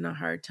a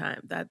hard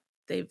time. That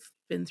they've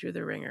been through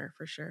the ringer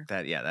for sure.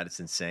 That's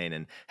insane.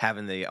 And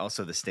having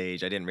the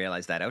stage, I didn't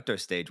realize that outdoor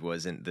stage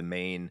wasn't the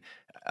main.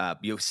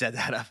 You set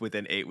that up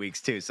within 8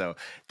 weeks too, so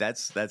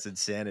that's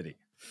insanity.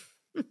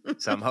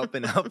 So I'm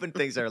hoping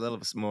things are a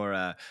little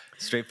more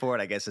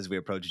straightforward, I guess, as we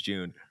approach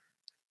June.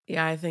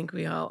 Yeah, I think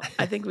we all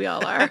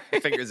are.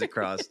 Fingers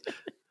crossed.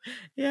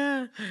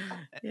 Yeah.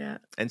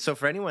 And so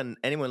for anyone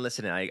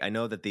listening, I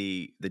know that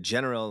the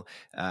general,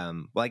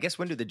 well, I guess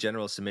when do the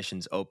general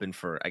submissions open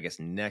for, I guess,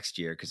 next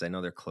year? Because I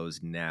know they're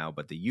closed now,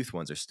 but the youth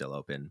ones are still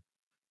open.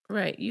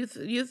 Right.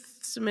 Youth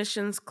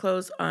submissions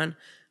close on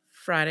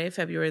Friday,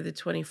 February the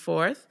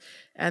 24th,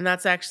 and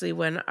that's actually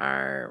when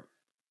our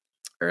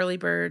early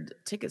bird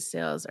ticket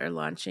sales are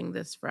launching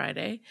this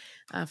Friday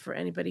for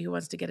anybody who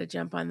wants to get a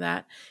jump on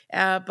that.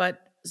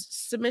 But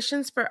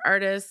submissions for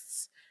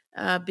artists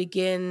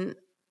begin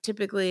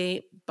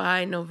typically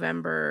by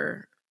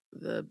November,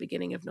 the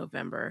beginning of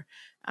November.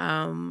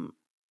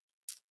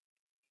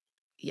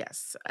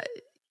 Yes,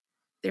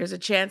 there's a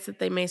chance that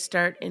they may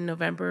start in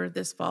November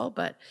this fall,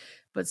 but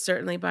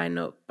certainly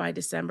by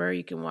December,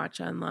 you can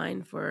watch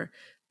online for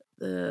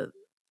the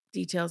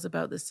details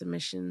about the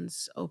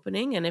submissions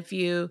opening. And if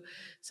you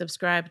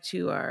subscribe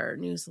to our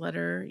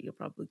newsletter, you'll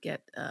probably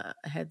get a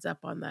heads up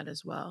on that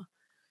as well.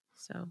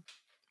 So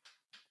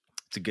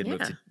It's a good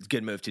move. yeah,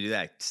 Good move to do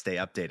that. Stay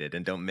updated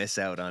and don't miss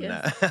out on,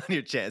 yes, on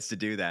your chance to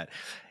do that.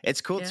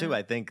 It's cool too. yeah,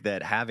 I think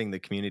that having the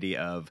community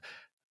of,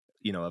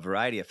 a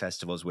variety of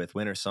festivals, with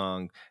Winter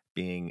Song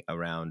being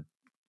around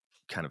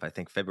kind of, I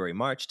think, February,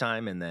 March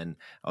time, and then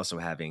also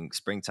having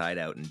Springtide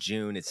out in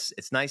June. It's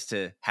nice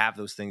to have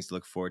those things to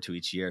look forward to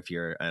each year. If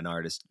you're an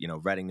artist,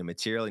 writing the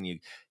material, and you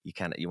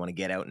want to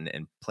get out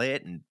and play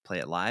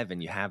it live,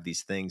 and you have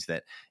these things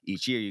that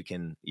each year you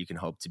can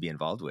hope to be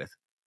involved with.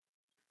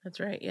 that's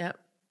right. Yeah,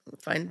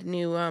 find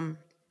new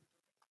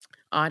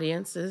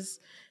audiences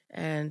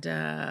and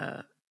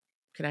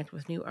connect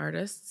with new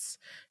artists.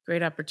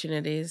 Great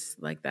opportunities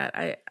like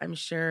that. I'm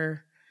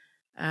sure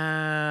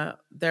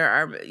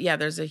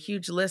there's a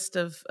huge list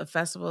of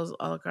festivals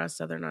all across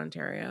Southern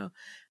Ontario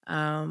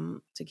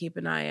to keep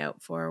an eye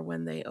out for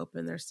when they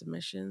open their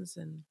submissions.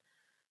 And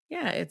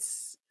yeah,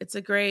 it's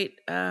a great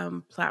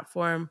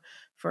platform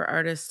for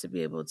artists to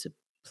be able to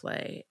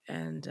play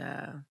and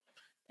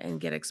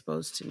get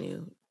exposed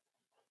to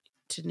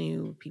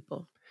new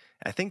people.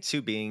 I think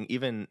too, being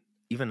even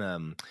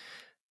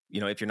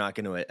if you're not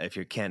going to, if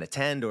you can't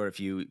attend, or if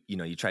you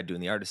try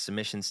doing the artist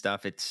submission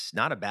stuff, it's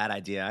not a bad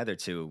idea either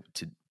to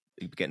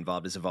get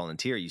involved as a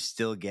volunteer. You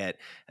still get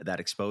that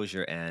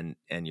exposure, and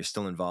you're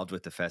still involved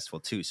with the festival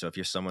too. So if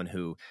you're someone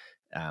who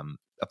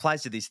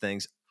applies to these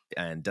things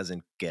and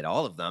doesn't get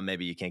all of them,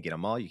 maybe you can't get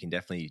them all, you can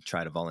definitely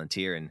try to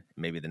volunteer, and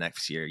maybe the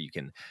next year you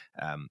can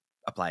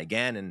apply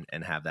again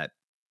and have that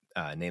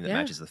name that Yeah.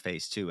 matches the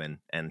face too, and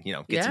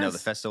get to know the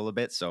Yes. festival a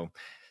bit. So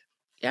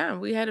Yeah,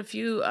 we had a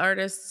few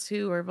artists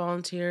who were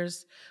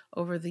volunteers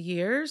over the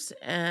years,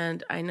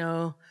 and I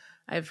know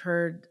I've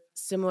heard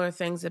similar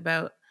things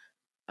about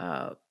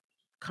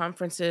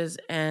conferences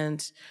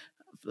and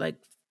like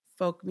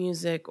folk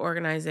music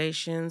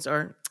organizations,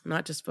 or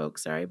not just folk,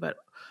 sorry, but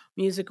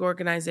music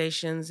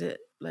organizations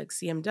like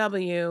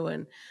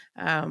CMW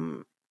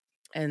and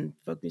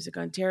Folk Music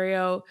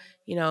Ontario.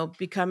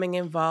 Becoming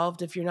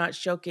involved if you're not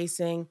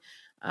showcasing.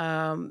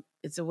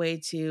 It's a way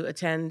to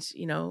attend.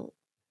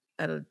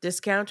 At a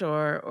discount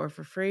or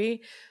for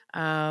free,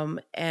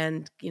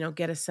 and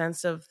get a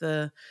sense of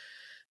the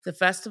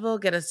festival,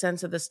 get a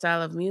sense of the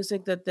style of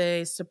music that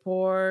they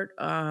support,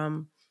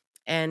 and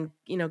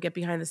get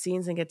behind the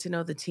scenes and get to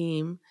know the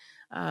team,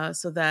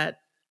 so that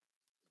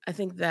I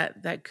think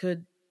that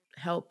could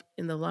help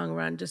in the long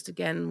run, just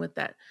again with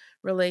that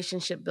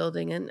relationship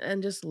building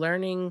and just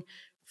learning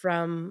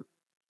on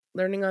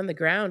the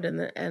ground,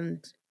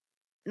 and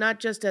not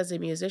just as a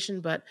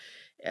musician, but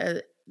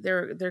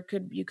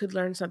you could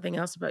learn something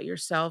else about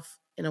yourself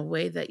in a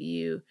way that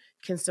you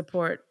can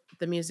support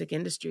the music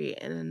industry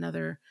in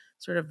another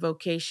sort of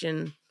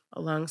vocation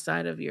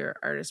alongside of your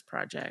artist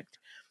project,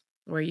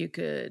 where you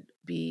could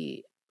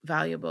be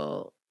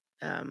valuable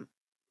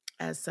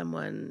as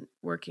someone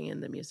working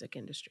in the music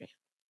industry.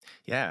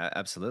 yeah,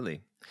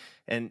 absolutely.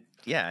 And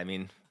yeah, I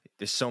mean,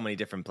 there's so many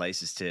different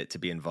places to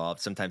be involved.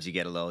 Sometimes you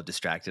get a little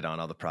distracted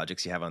on all the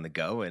projects you have on the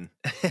go, and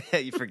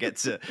you forget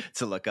to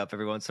look up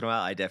every once in a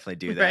while. I definitely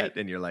do Right. that.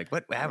 And you're like,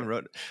 what? I haven't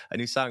wrote a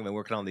new song. I've been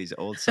working on these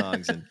old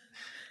songs.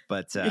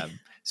 But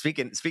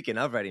Speaking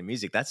of writing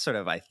music, that's sort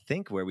of, I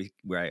think, where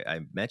I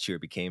met you or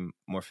became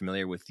more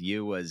familiar with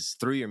you was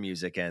through your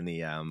music and the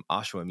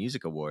Oshawa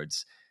Music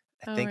Awards.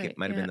 I All think it right.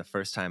 might have been Yeah. the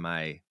first time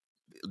I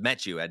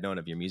met you. I'd known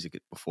of your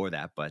music before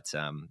that, but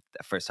the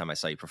first time I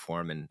saw you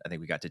perform, and I think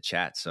we got to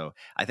chat. So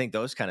I think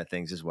those kind of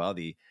things as well.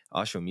 The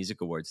Oshawa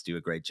Music Awards do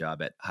a great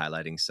job at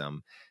highlighting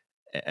some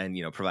and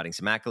providing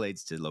some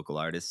accolades to local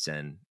artists.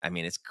 And I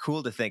mean, it's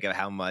cool to think of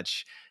how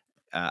much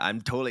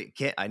I'm totally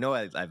can't. I know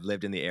I've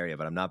lived in the area,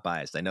 but I'm not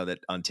biased. I know that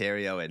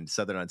Ontario and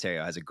Southern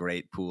Ontario has a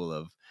great pool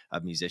of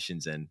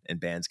musicians and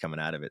bands coming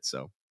out of it.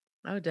 So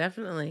Oh,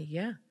 definitely.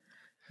 Yeah.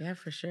 Yeah,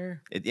 for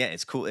sure. yeah,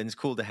 it's cool, and it's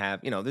cool to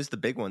have. There's the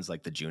big ones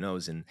like the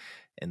Junos and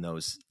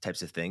those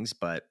types of things,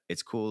 but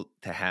it's cool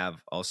to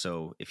have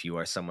also if you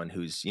are someone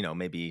who's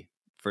maybe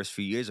first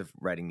few years of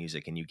writing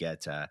music and you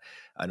get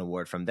an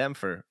award from them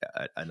for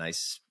a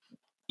nice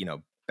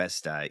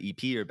best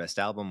EP or best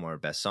album or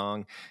best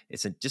song.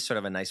 It's just sort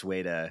of a nice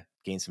way to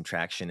gain some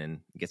traction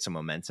and get some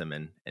momentum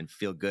and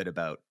feel good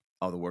about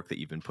all the work that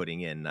you've been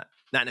putting in.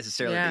 Not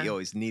necessarily that you Yeah.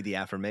 always need the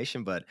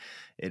affirmation, but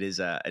it is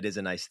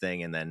a nice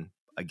thing. And then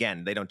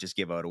again, they don't just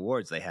give out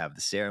awards; they have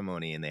the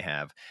ceremony and they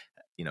have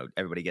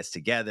everybody gets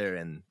together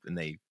and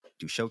they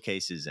do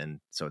showcases, and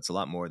so it's a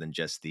lot more than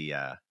just the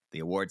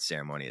award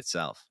ceremony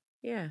itself.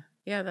 Yeah.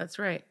 Yeah, that's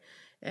right.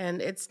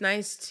 And it's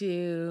nice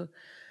to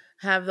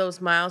have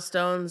those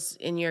milestones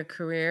in your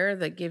career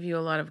that give you a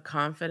lot of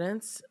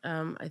confidence.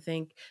 I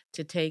think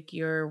to take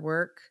your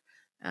work,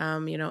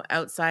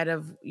 outside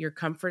of your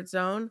comfort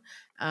zone,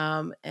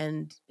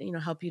 and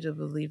help you to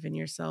believe in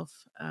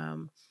yourself,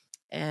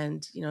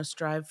 and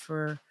strive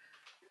for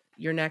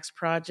your next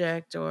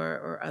project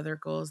or other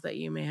goals that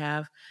you may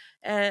have,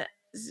 and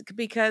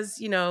because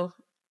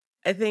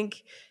I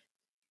think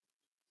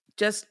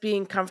just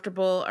being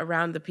comfortable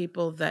around the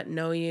people that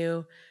know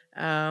you.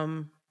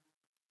 Um,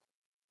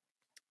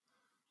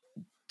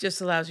 just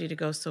allows you to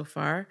go so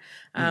far.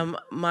 Mm.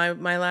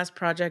 My last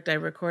project I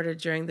recorded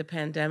during the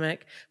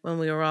pandemic when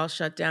we were all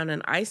shut down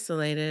and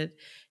isolated,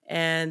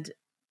 and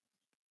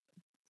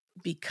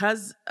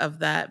because of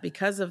that,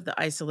 because of the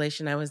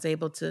isolation, I was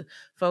able to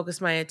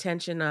focus my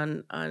attention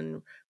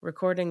on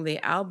recording the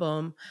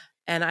album.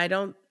 And I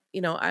don't,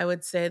 I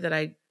would say that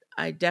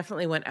I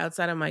definitely went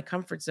outside of my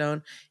comfort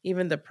zone.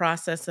 Even the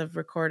process of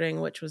recording,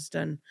 which was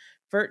done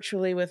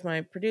virtually with my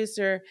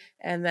producer,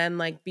 and then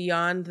like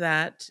beyond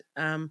that,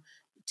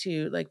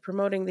 to like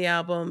promoting the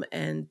album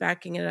and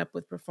backing it up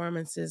with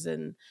performances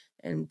and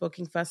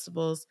booking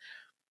festivals,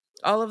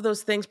 all of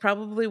those things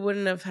probably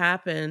wouldn't have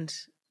happened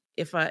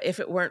if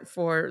it weren't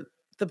for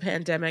the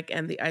pandemic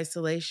and the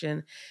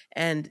isolation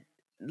and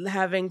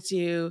having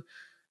to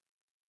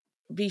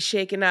be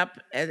shaken up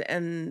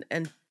and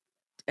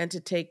to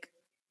take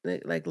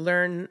like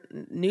learn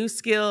new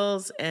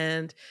skills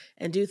and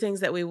do things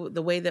that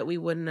the way that we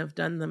wouldn't have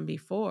done them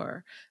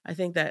before. I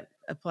think that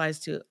applies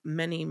to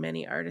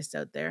many artists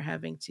out there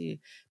having to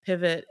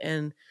pivot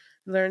and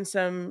learn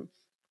some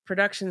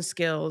production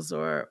skills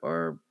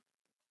or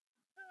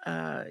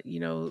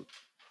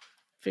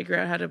figure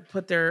out how to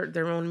put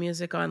their own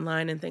music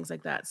online and things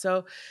like that.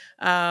 So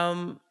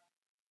um,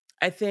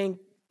 I think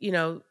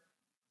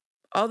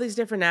all these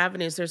different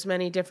avenues. There's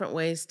many different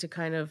ways to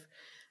kind of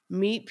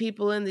meet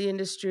people in the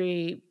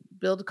industry,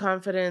 build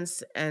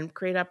confidence, and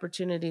create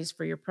opportunities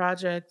for your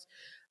project.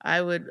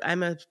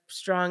 I'm a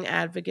strong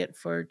advocate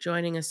for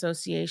joining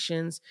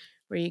associations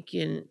where you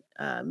can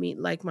meet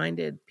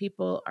like-minded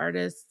people,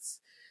 artists,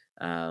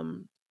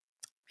 um,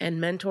 and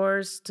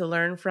mentors to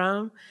learn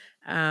from.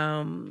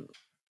 Um,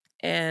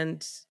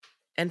 and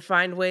and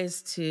find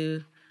ways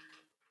to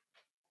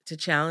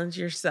challenge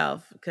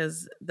yourself,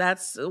 because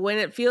that's when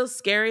it feels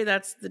scary,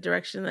 that's the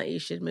direction that you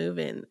should move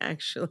in,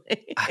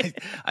 actually. I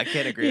I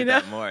can't agree you with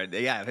know that more.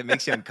 Yeah, if it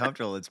makes you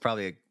uncomfortable, it's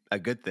probably a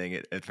good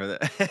thing for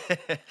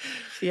the.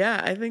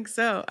 yeah, I think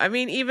so. I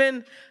mean,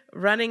 even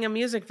running a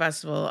music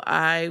festival,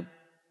 I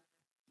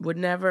would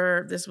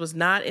never, this was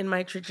not in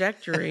my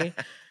trajectory.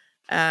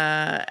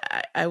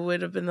 I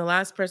would have been the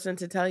last person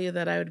to tell you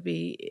that I would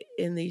be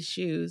in these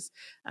shoes.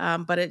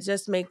 But it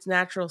just makes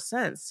natural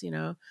sense.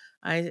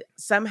 I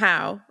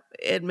somehow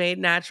it made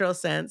natural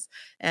sense.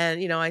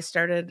 And, I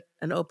started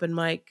an open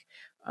mic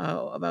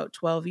about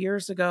 12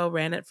 years ago,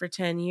 ran it for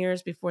 10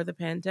 years before the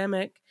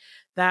pandemic.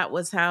 That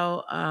was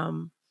how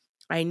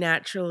I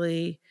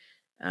naturally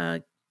uh,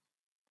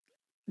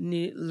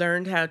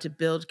 learned how to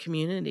build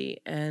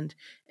community, and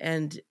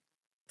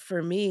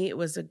for me, it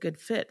was a good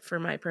fit for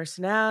my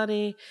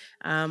personality,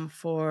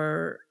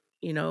 for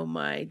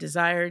my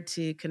desire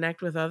to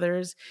connect with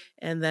others,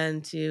 and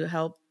then to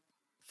help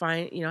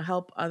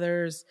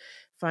others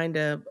find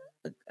a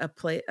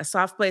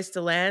soft place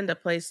to land, a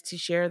place to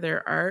share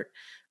their art,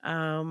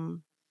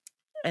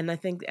 and I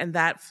think and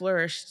that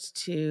flourished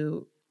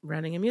to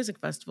running a music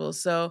festival.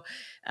 So,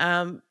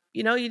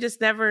 you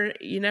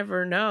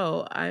never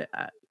know.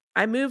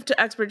 I moved to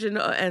Uxbridge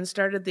and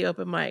started the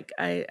open mic.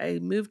 I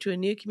moved to a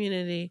new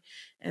community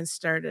and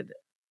started.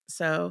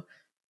 So,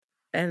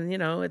 and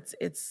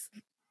it's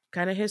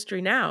kind of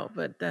history now,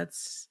 but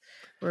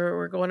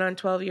we're going on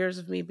 12 years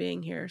of me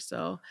being here.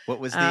 So, what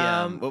was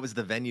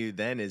the venue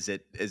then?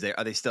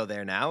 Are they still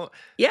there now?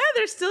 yeah,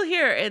 they're still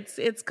here.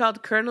 It's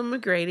called Colonel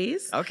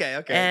McGrady's. Okay,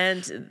 okay.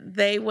 And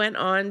they went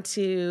on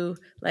to,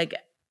 like,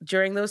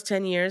 during those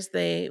 10 years,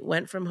 they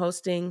went from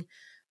hosting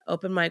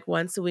open mic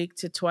once a week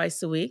to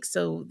twice a week.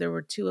 So there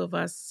were two of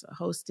us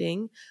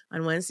hosting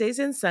on Wednesdays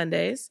and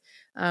Sundays.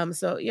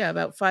 So yeah,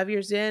 about 5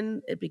 years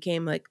in, it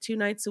became like 2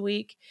 nights a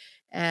week.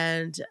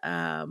 And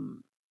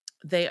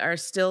they are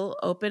still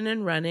open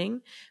and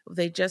running.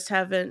 They just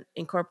haven't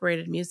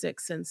incorporated music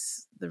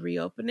since the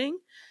reopening.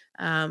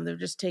 They're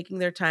just taking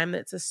their time.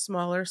 It's a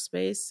smaller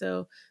space,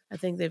 so I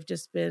think they've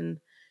just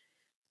been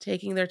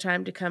taking their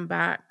time to come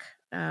back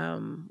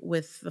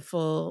with the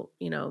full,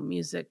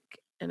 music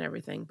and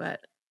everything.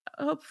 But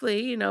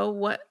hopefully,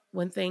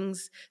 when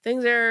things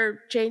are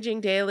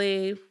changing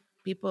daily,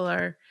 people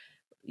are,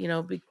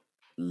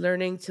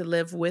 learning to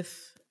live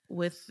with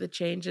the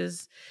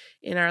changes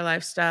in our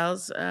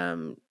lifestyles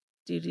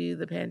due to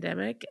the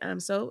pandemic.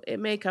 So it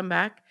may come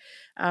back.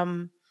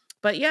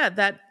 But yeah,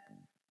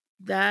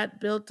 that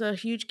built a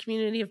huge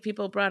community of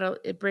people.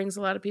 It brings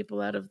a lot of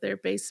people out of their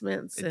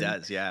basements. It And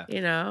does, yeah.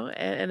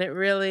 and it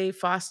really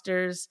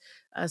fosters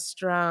a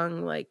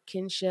strong, like,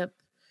 kinship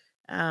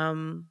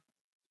um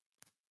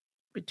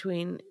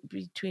between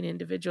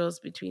individuals,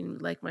 between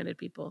like-minded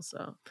people.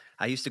 So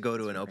I used to go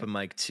to an great. open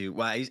mic too.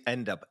 Well,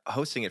 ended up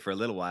hosting it for a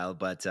little while,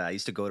 but I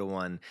used to go to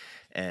one,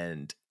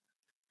 and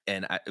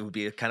it would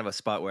be a kind of a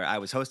spot where I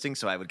was hosting,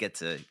 so I would get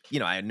to,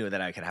 I knew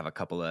that I could have a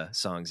couple of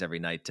songs every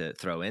night to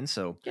throw in.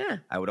 So Yeah.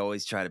 I would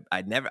always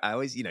I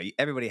always,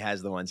 everybody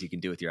has the ones you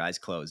can do with your eyes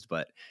closed,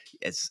 but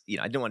it's,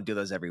 I didn't want to do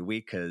those every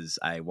week because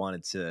I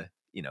wanted to,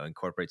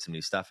 incorporate some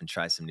new stuff and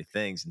try some new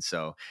things. And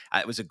so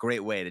it was a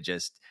great way to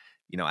just,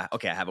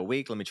 okay, I have a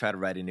week, let me try to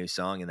write a new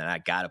song, and then I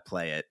got to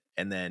play it.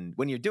 And then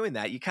when you're doing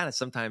that, you kind of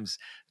sometimes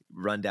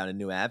run down a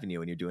new avenue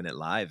when you're doing it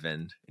live,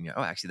 and you're,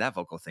 oh, actually that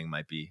vocal thing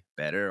might be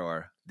better,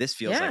 or this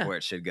feels like Yeah. where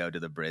it should go to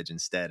the bridge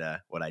instead of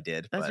what I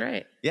did. That's But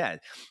right. yeah,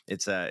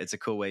 it's a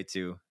cool way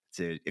to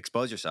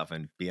expose yourself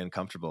and be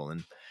uncomfortable.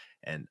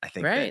 And I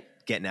think that Right.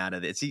 getting out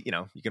of it, it's, you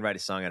can write a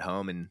song at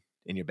home and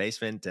in your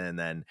basement, and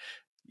then,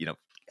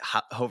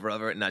 hover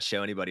over it and not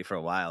show anybody for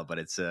a while. But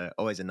it's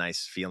always a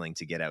nice feeling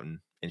to get out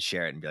and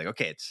share it and be like,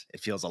 okay, it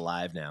feels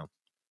alive now.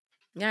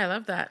 Yeah, I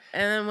love that.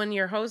 And then when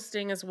you're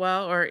hosting as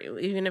well, or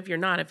even if you're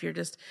not, if you're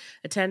just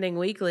attending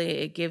weekly,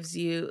 it gives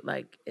you,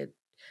 like, it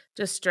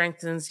just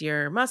strengthens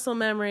your muscle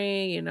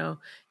memory.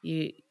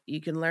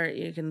 You can learn,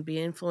 you can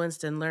be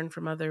influenced and learn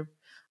from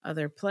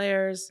other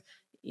players.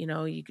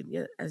 You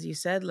can, as you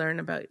said, learn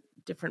about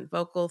different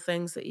vocal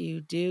things that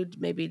you do,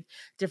 maybe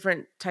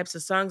different types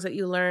of songs that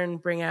you learn,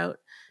 bring out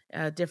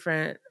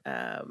different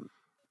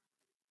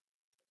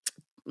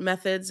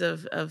methods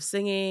of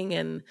singing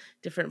and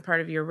different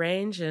part of your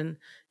range, and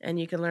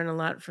you can learn a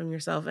lot from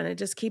yourself, and it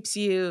just keeps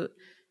you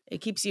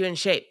in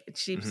shape. It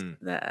keeps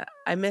that.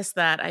 I miss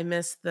that.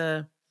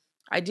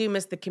 I do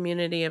miss the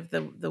community of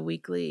the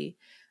weekly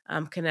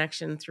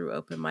connection through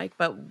open mic,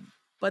 but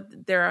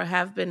there are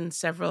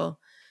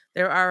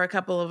a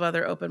couple of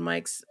other open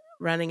mics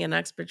running in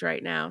Uxbridge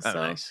right now. Oh,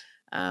 nice.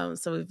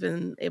 So we've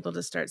been able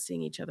to start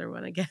seeing each other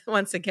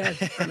once again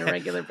on a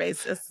regular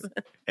basis.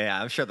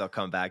 Yeah, I'm sure they'll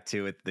come back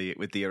too with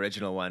the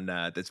original one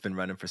that's been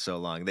running for so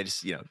long. They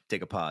just,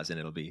 take a pause and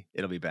it'll be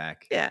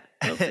back. Yeah,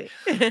 we'll see.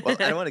 Well,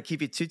 I don't want to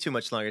keep you too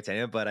much longer,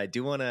 Tania, but I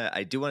do want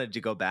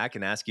to go back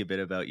and ask you a bit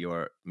about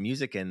your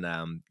music and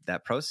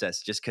that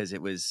process, just because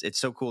it's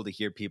so cool to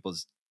hear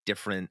people's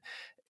different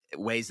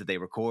ways that they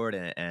record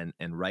and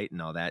write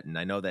and all that. And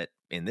I know that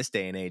in this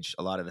day and age,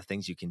 a lot of the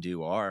things you can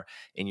do are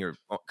in your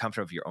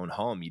comfort of your own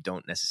home. You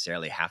don't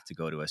necessarily have to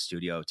go to a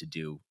studio to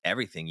do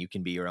everything. You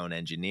can be your own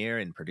engineer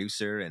and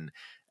producer and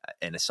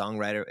a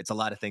songwriter. It's a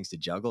lot of things to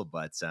juggle,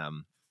 but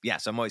yeah.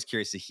 So I'm always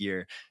curious to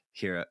hear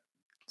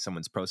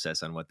someone's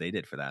process on what they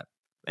did for that.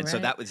 And so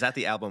Right. was that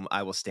the album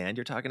I Will Stand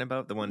you're talking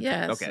about? The one?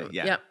 Yes. Okay.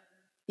 Yeah. Yep.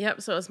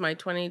 Yep. So it was my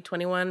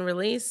 2021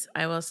 release,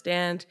 I Will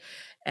Stand.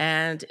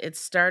 And it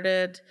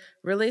started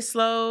really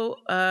slow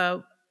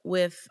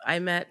I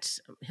met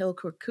Hill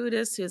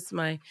Kurkudis, who's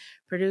my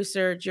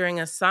producer, during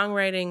a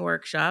songwriting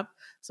workshop.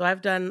 So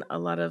I've done a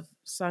lot of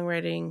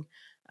songwriting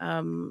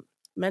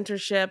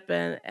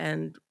mentorship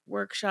and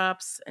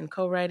workshops and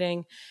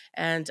co-writing.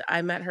 And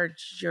I met her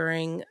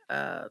during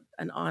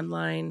an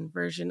online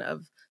version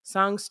of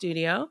Song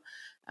Studio.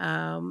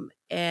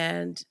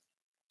 And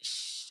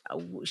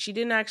she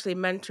didn't actually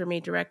mentor me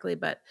directly,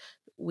 but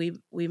we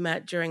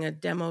met during a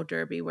demo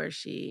derby where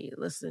she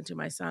listened to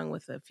my song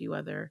with a few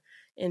other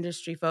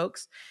industry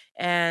folks,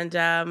 and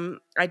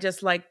I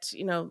just liked,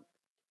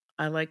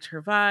 I liked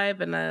her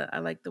vibe, and I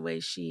liked the way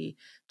she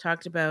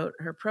talked about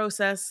her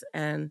process,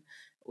 and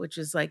which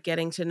is like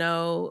getting to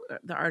know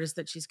the artist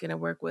that she's going to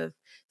work with,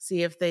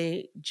 see if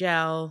they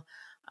gel,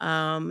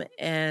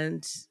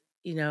 and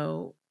you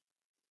know,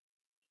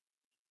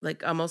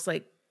 like almost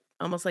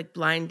like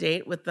blind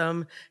date with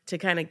them to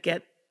kind of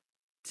get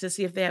to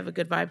see if they have a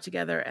good vibe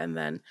together, and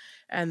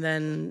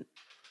then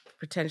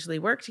potentially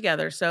work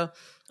together. So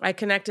I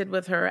connected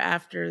with her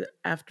after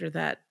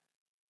that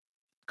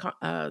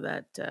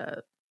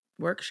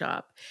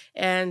workshop,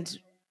 and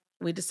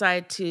we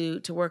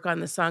decided to work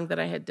on the song that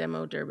I had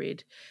demo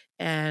derbied,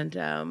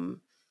 and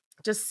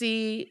just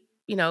see,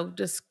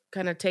 just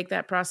kind of take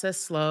that process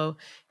slow,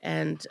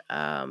 and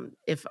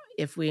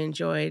if we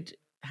enjoyed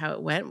how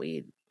it went,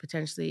 we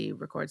potentially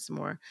record some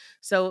more.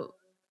 So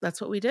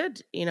that's what we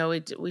did.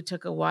 We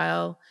took a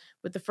while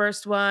with the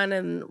first one,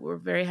 and we're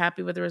very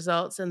happy with the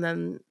results, and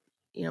then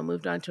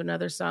moved on to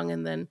another song,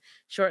 and then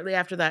shortly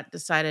after that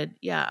decided,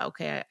 yeah,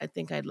 okay, I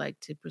think I'd like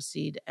to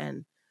proceed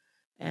and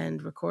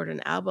record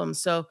an album.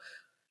 So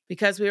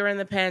because we were in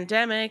the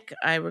pandemic,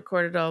 I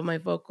recorded all my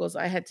vocals.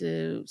 I had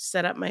to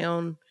set up my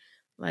own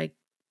like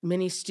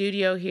mini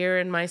studio here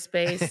in my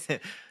space.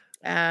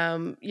 Get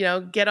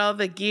all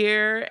the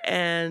gear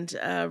and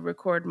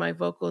record my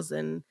vocals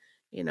and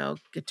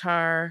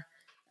guitar,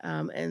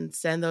 and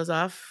send those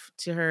off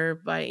to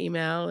her by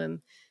email,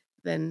 and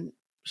then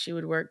she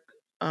would work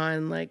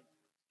on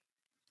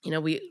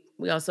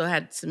we also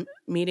had some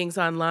meetings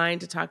online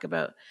to talk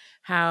about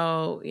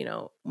how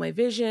my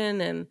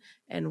vision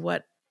and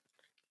what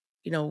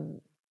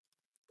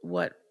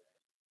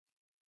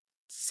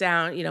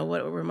sound,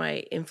 what were my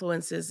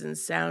influences and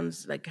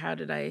sounds, like how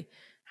did I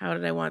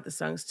want the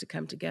songs to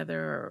come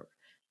together, or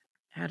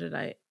how did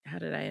I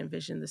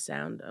envision the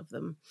sound of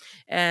them.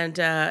 And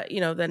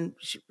then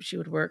she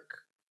would work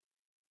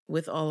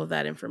with all of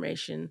that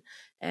information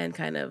and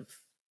kind of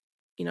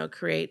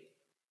create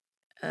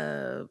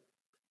a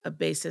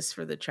basis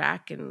for the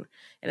track, and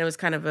it was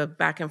kind of a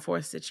back and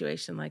forth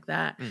situation like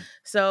that.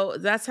 So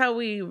that's how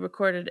we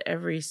recorded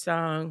every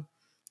song,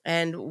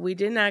 and we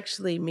didn't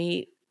actually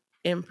meet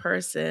in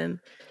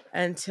person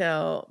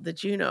until the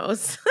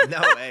Junos. No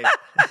way.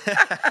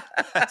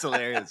 That's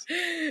hilarious.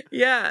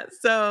 Yeah,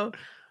 so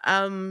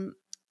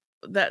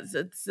let's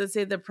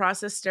say the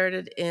process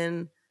started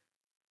in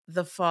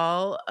the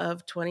fall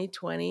of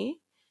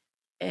 2020,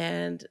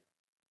 and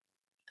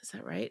is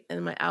that right?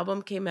 And my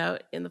album came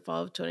out in the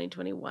fall of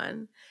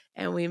 2021,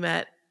 and we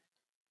met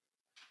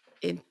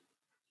in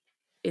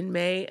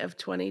May of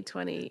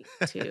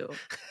 2022.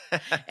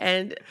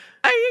 And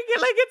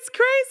it's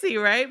crazy,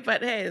 right?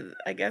 But hey,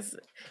 I guess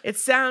it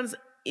sounds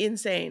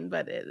insane,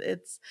 but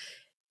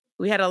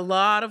we had a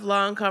lot of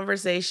long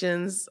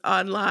conversations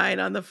online,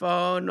 on the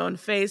phone, on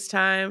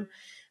FaceTime.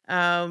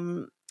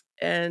 And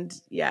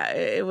yeah,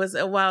 it was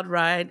a wild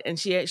ride. And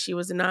she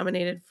was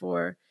nominated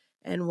for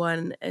and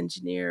won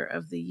Engineer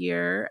of the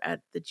Year at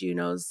the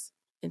Junos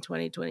in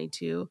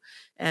 2022.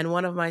 And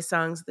one of my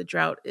songs, The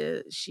Drought,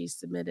 she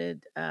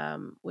submitted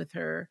with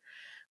her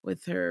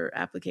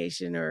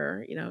application,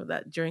 or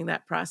that during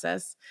that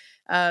process.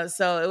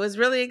 So it was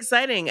really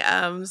exciting.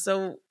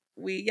 So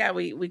we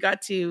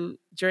got to,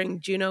 during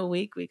Juno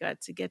week, we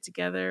got to get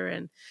together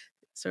and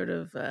sort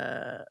of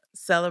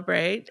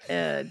celebrate,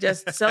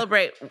 just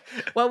celebrate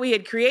what we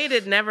had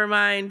created, never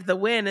mind the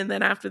win. And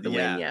then after the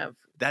win,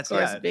 that's of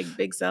course,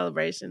 big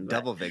celebration.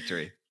 Double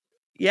victory.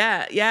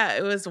 Yeah,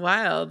 it was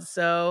wild.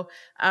 So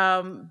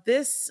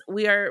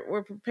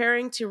we're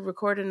preparing to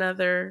record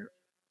another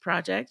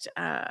project.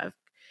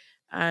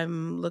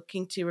 I'm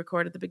looking to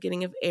record at the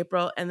beginning of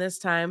April, and this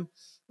time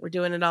we're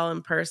doing it all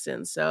in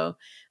person. So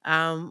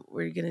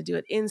we're going to do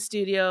it in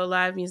studio,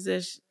 live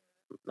musicians,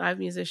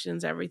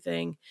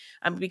 everything,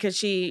 because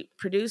she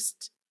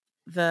produced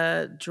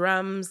the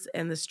drums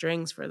and the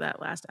strings for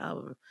that last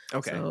album.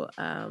 Okay. So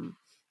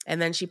and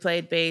then she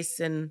played bass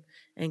and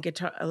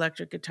guitar,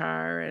 electric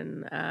guitar,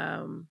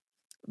 and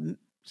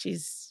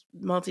she's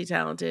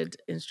multi-talented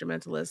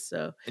instrumentalist.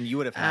 So, and you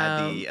would have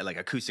had the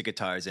acoustic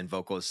guitars and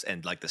vocals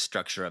and like the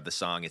structure of the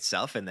song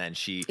itself, and then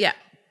she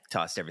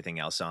tossed everything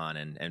else on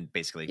and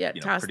basically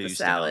tossed produced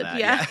the salad. And all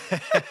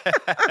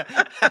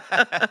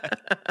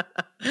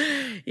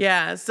that.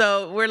 Yeah.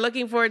 So we're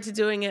looking forward to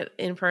doing it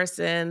in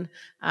person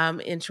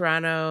in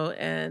Toronto,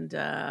 and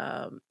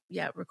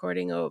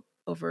recording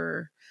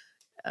over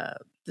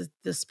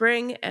the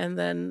spring, and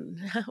then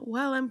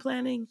while I'm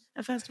planning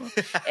a festival,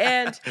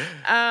 and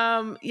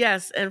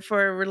yes, and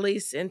for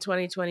release in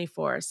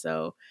 2024.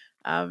 So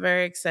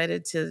very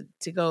excited to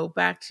go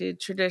back to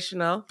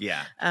traditional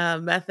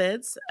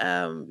methods,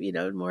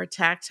 more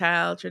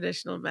tactile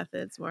traditional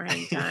methods, more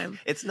hang time.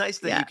 It's nice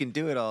that you can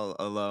do it all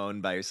alone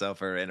by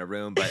yourself or in a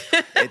room, but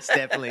it's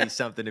definitely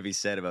something to be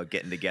said about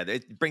getting together.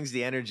 It brings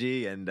the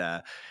energy, and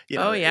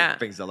it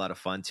brings a lot of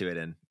fun to it,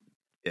 and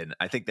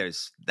I think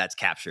that's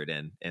captured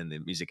in the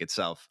music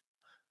itself.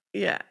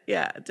 Yeah,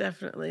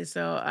 definitely.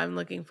 So I'm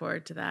looking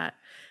forward to that.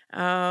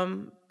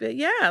 But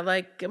yeah,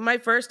 like my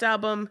first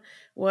album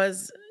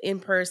was in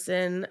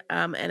person,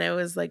 and I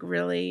was like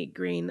really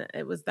green.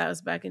 That was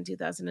back in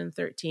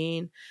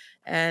 2013,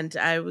 and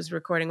I was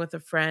recording with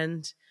a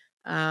friend.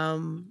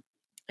 And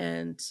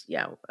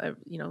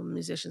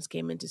musicians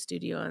came into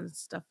studio and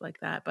stuff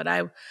like that. But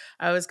I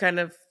was kind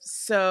of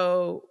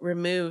so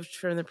removed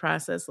from the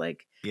process,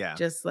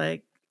 just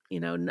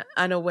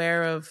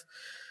unaware of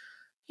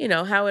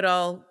how it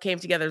all came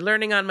together,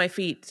 learning on my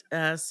feet.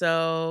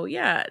 So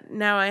yeah,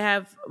 now I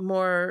have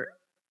more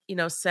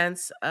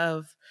sense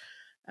of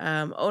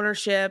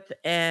ownership,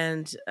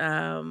 and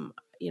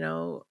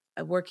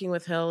working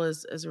with Hill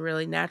is a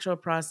really natural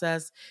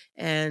process,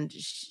 and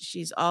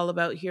she's all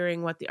about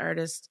hearing what the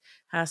artist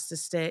has to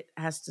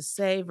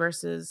say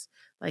versus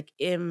like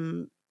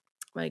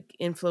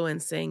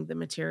influencing the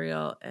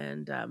material,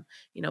 and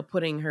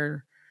putting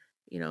her,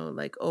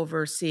 like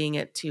overseeing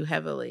it too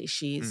heavily.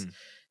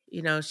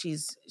 Mm.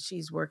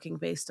 She's working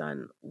based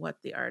on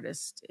what the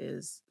artist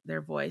is,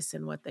 their voice,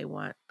 and what they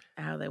want,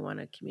 how they want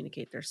to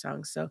communicate their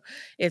songs. So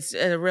it's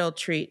a real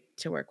treat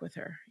to work with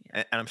her.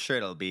 Yeah. And I'm sure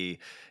it'll be,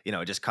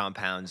 it just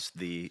compounds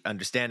the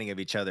understanding of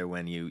each other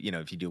when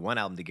if you do one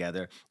album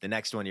together, the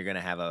next one you're going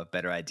to have a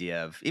better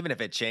idea of, even if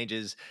it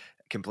changes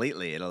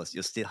completely, you'll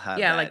still have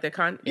Yeah, like that.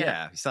 the yeah.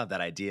 Yeah, you still have that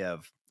idea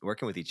of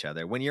working with each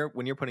other when you're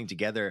putting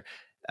together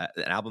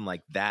an album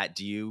like that.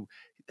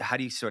 How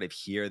do you sort of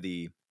hear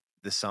the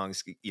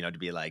songs, to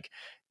be like,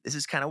 this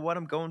is kind of what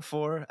I'm going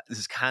for. This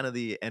is kind of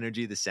the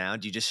energy, the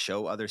sound. Do you just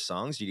show other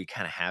songs? Do you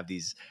kind of have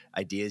these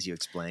ideas you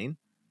explain?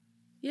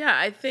 Yeah,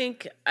 I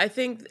think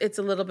it's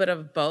a little bit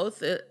of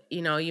both.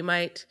 You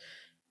might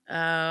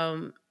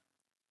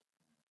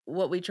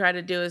what we try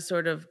to do is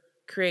sort of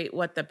create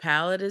what the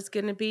palette is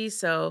going to be.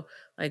 So,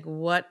 like,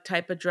 what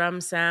type of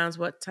drum sounds,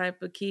 what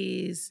type of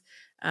keys,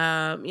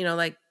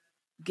 like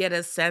get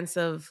a sense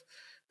of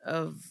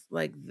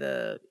like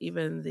the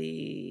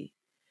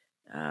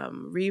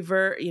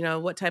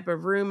reverb. What type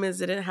of room is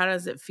it in? How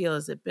does it feel?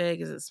 Is it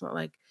big? Is it small?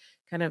 Like,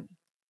 kind of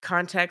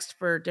context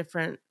for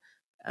different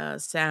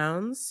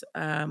sounds,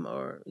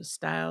 or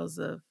styles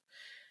of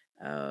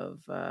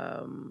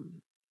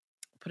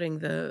putting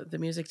the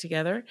music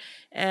together,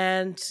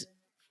 and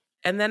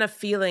then a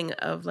feeling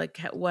of like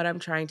what I'm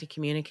trying to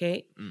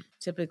communicate. Mm.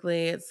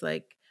 Typically, it's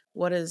like,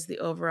 what is the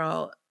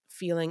overall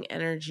feeling,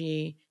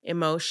 energy,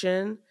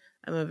 emotion?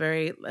 I'm a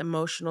very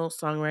emotional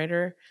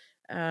songwriter.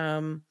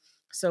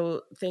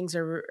 So things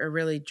are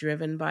really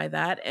driven by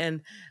that.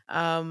 And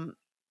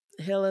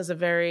Hill is a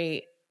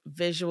very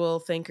visual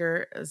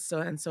thinker,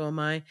 so am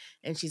I,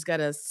 and she's got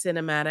a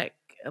cinematic,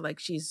 like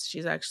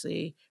she's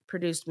actually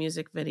produced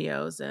music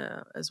videos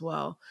as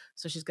well,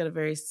 so she's got a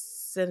very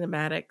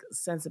cinematic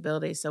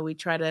sensibility. So we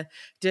try to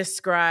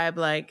describe,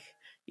 like,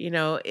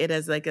 it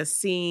as like a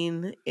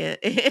scene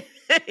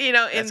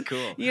That's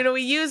cool.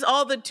 we use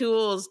all the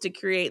tools to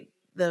create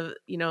the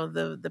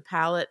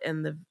palette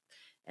and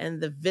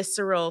the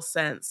visceral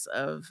sense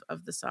of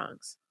the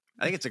songs.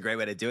 I think it's a great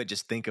way to do it.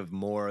 Just think of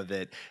more of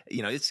it.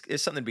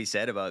 It's something to be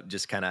said about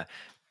just kind of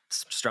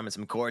strumming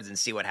some chords and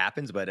see what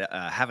happens. But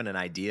having an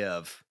idea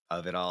of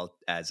it all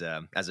as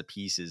a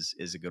piece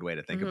is a good way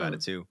to think about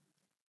it too.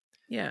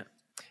 Yeah.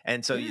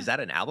 And so, Yeah. is that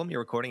an album you're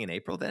recording in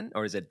April then,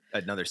 or is it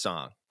another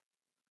song?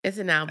 It's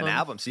an album. An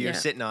album. So you're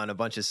sitting on a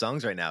bunch of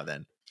songs right now.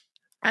 Then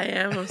I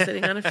am. I'm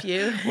sitting on a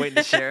few, waiting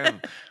to share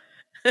them.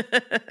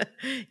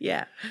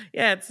 Yeah.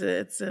 It's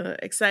an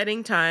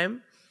exciting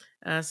time.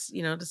 To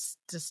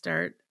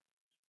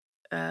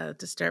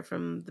start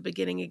from the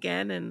beginning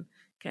again, and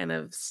kind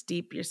of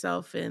steep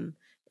yourself in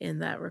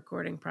that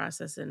recording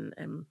process,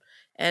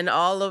 and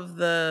all of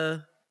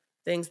the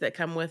things that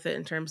come with it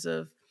in terms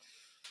of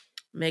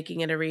making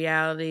it a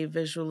reality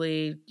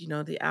visually.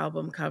 The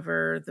album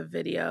cover, the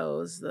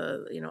videos,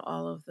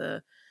 all of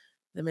the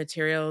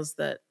materials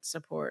that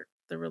support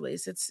the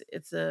release.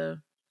 It's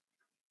a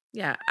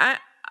yeah.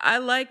 I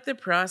like the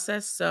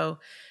process, so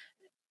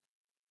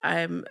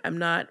I'm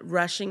not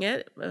rushing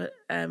it, but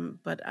I'm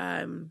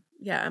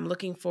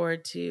looking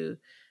forward to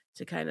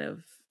kind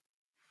of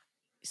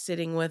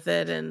sitting with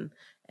it and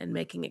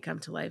making it come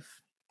to life.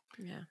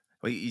 Yeah.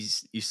 Well,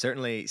 you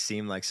certainly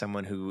seem like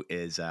someone who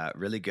is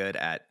really good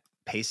at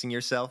pacing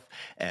yourself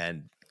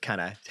and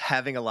kind of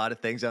having a lot of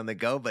things on the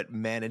go, but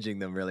managing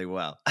them really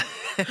well.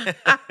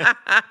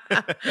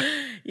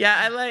 Yeah,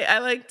 I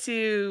like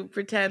to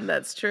pretend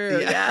that's true.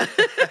 Yeah.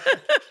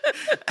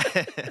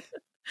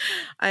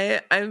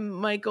 I'm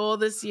my goal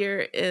this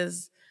year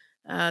is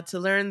to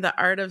learn the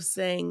art of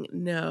saying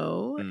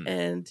no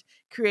and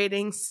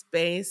creating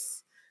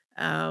space.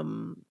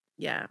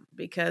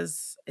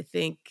 Because I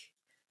think,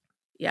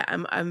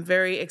 I'm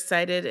very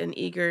excited and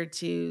eager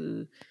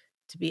to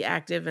be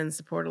active and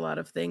support a lot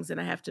of things, and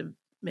I have to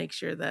make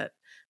sure that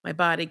my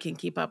body can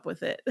keep up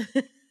with it.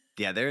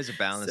 Yeah, there is a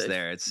balance So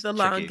there. It's the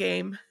long tricky.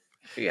 game.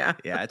 Yeah.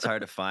 Yeah, it's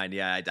hard to find.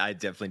 Yeah, I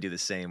definitely do the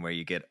same where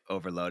you get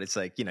overloaded. It's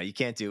like, you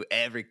can't do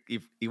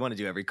you want to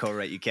do every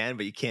co-write you can,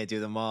 but you can't do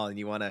them all. And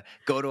you want to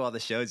go to all the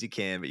shows you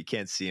can, but you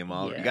can't see them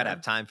all. You got to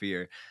have time for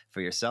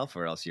yourself,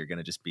 or else you're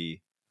going to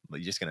you're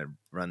just going to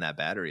run that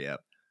battery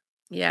out.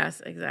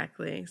 Yes,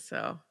 exactly.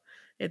 So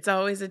it's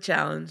always a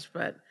challenge,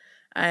 but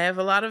I have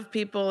a lot of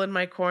people in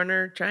my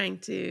corner trying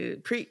to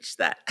preach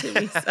that to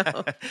me. So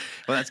Well,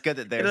 that's good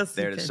that they're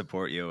there to good.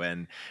 support you.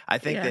 And I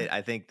think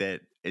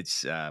that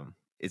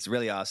it's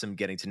really awesome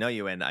getting to know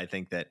you. And I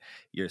think that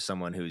you're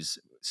someone who's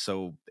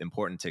so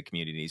important to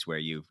communities where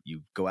you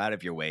go out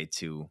of your way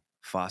to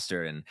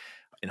foster and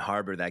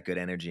harbor that good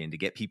energy and to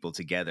get people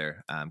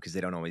together, because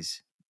they don't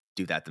always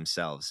do that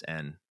themselves,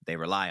 and they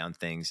rely on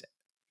things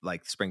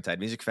like Springtide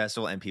Music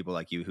Festival and people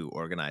like you who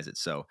organize it.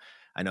 So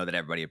I know that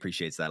everybody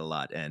appreciates that a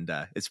lot, and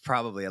it's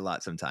probably a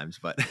lot sometimes,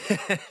 but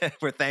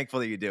we're thankful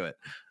that you do it.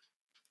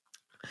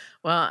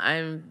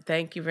 Well,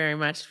 thank you very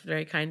much.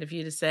 Very kind of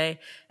you to say.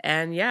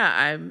 And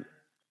yeah,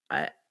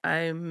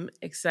 I'm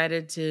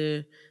excited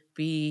to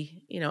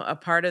be, a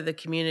part of the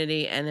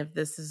community. And if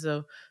this is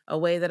a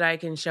way that I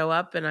can show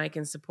up and I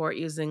can support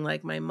using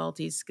like my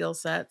multi skill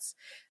sets,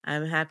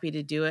 I'm happy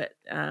to do it.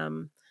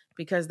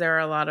 Because there are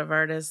a lot of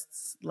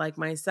artists like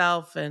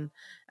myself and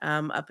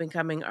up and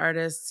coming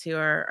artists who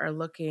are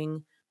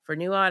looking for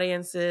new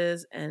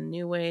audiences and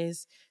new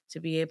ways to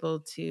be able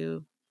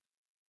to,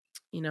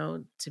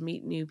 to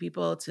meet new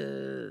people,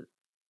 to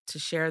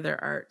share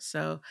their art.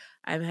 So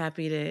I'm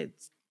happy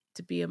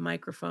to be a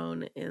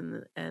microphone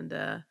and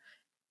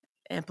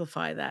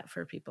amplify that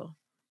for people.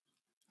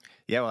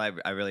 Yeah, well,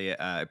 I really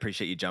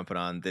appreciate you jumping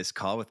on this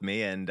call with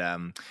me. And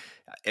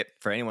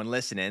for anyone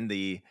listening,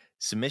 the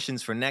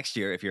submissions for next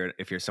year, if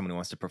you're someone who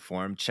wants to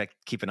perform,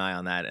 keep an eye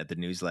on that at the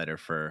newsletter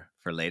for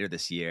later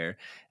this year.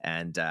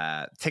 And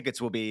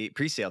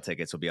pre-sale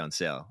tickets will be on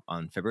sale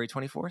on February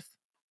 24th.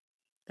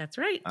 That's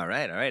right. All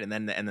right, and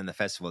then the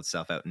festival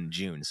itself out in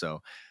June.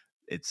 So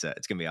it's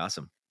gonna be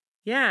awesome.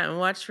 Yeah, and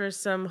watch for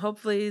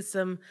hopefully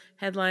some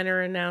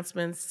headliner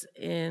announcements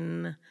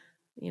in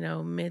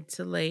mid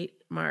to late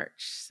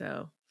March.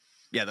 So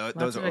yeah,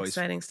 those are always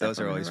exciting stuff.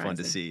 Those are always fun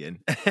to see and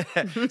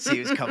see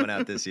who's coming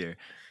out this year.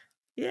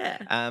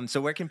 Yeah.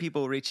 So where can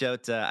people reach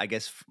out? I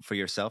guess for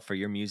yourself, for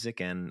your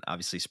music, and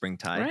obviously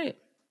Springtide. Right.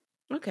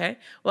 Okay.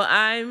 Well,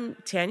 I'm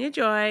Tania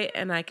Joy,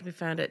 and I can be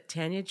found at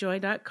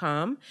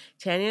taniajoy.com.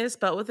 Tania is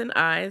spelled with an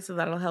I, so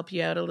that'll help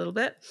you out a little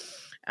bit.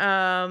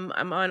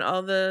 I'm on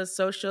all the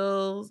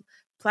social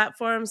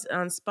platforms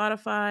on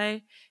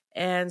Spotify,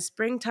 and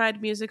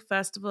Springtide Music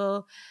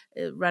Festival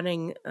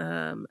running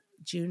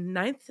June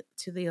 9th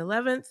to the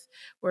 11th.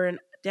 We're in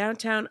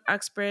downtown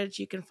Uxbridge.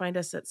 You can find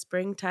us at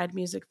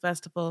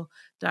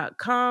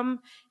springtidemusicfestival.com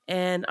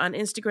and on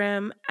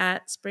Instagram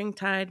at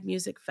Springtide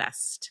Music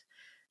Fest.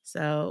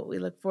 So we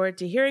look forward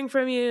to hearing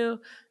from you.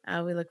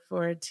 We look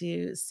forward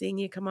to seeing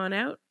you come on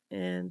out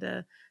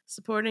and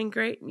supporting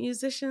great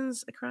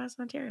musicians across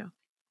Ontario.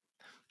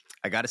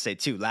 I got to say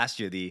too, last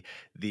year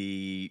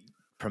the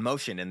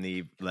promotion and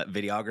the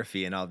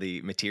videography and all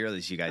the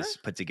materials you guys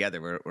put together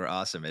were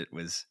awesome. It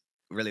was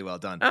really well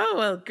done. Oh,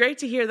 well, great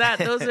to hear that.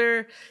 Those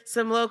are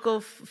some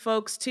local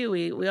folks too.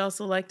 We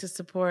also like to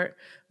support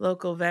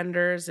local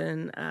vendors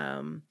and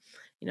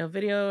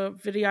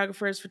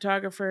videographers,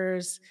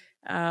 photographers.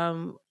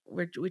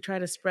 We try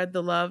to spread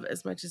the love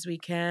as much as we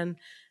can.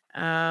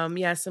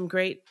 Some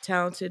great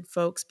talented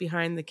folks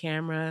behind the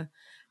camera.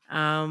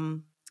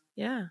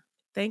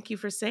 Thank you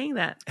for saying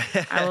that.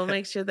 I will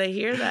make sure they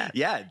hear that.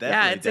 Yeah, definitely.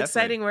 Yeah, it's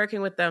exciting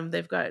working with them.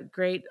 They've got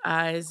great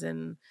eyes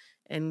and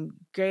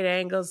great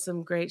angles,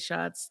 some great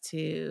shots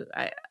too.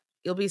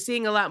 You'll be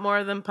seeing a lot more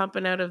of them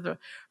pumping out of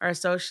our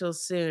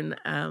socials soon.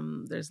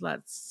 There's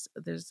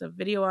a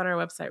video on our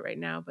website right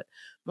now, but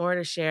more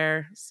to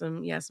share.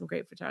 Some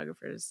great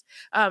photographers.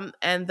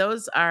 And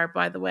those are,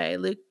 by the way,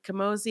 Luke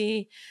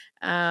Camozzi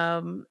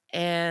and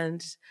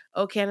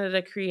O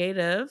Canada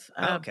Creative.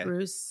 Okay.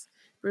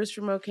 Bruce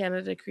from O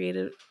Canada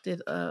Creative did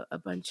a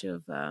bunch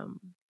of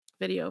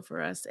video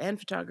for us and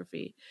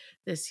photography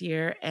this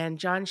year, and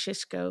John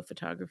Shishko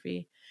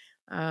photography.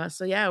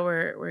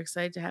 We're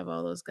excited to have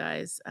all those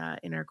guys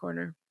in our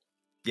corner.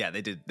 Yeah,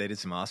 they did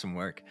some awesome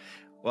work.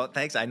 Well,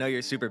 thanks. I know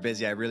you're super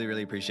busy. I really,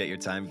 really appreciate your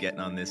time getting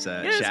on this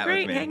chat with me. It's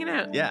great hanging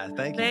out. Yeah,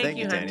 thank you. Thank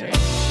you, Tania.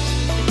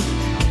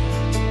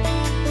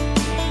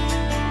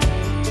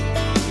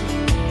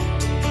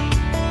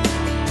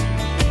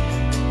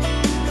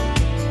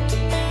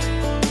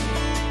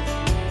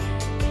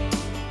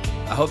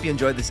 I hope you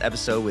enjoyed this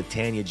episode with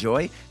Tania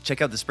Joy.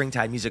 Check out the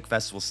Springtide Music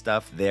Festival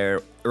stuff.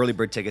 Their early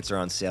bird tickets are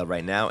on sale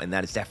right now, and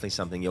that is definitely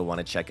something you'll want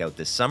to check out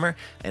this summer.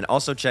 And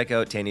also check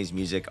out Tania's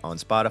music on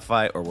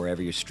Spotify or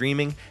wherever you're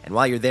streaming. And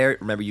while you're there,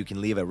 remember you can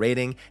leave a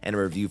rating and a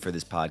review for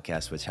this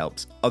podcast, which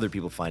helps other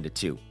people find it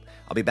too.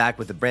 I'll be back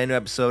with a brand new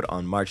episode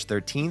on March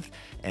 13th,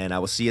 and I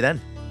will see you then.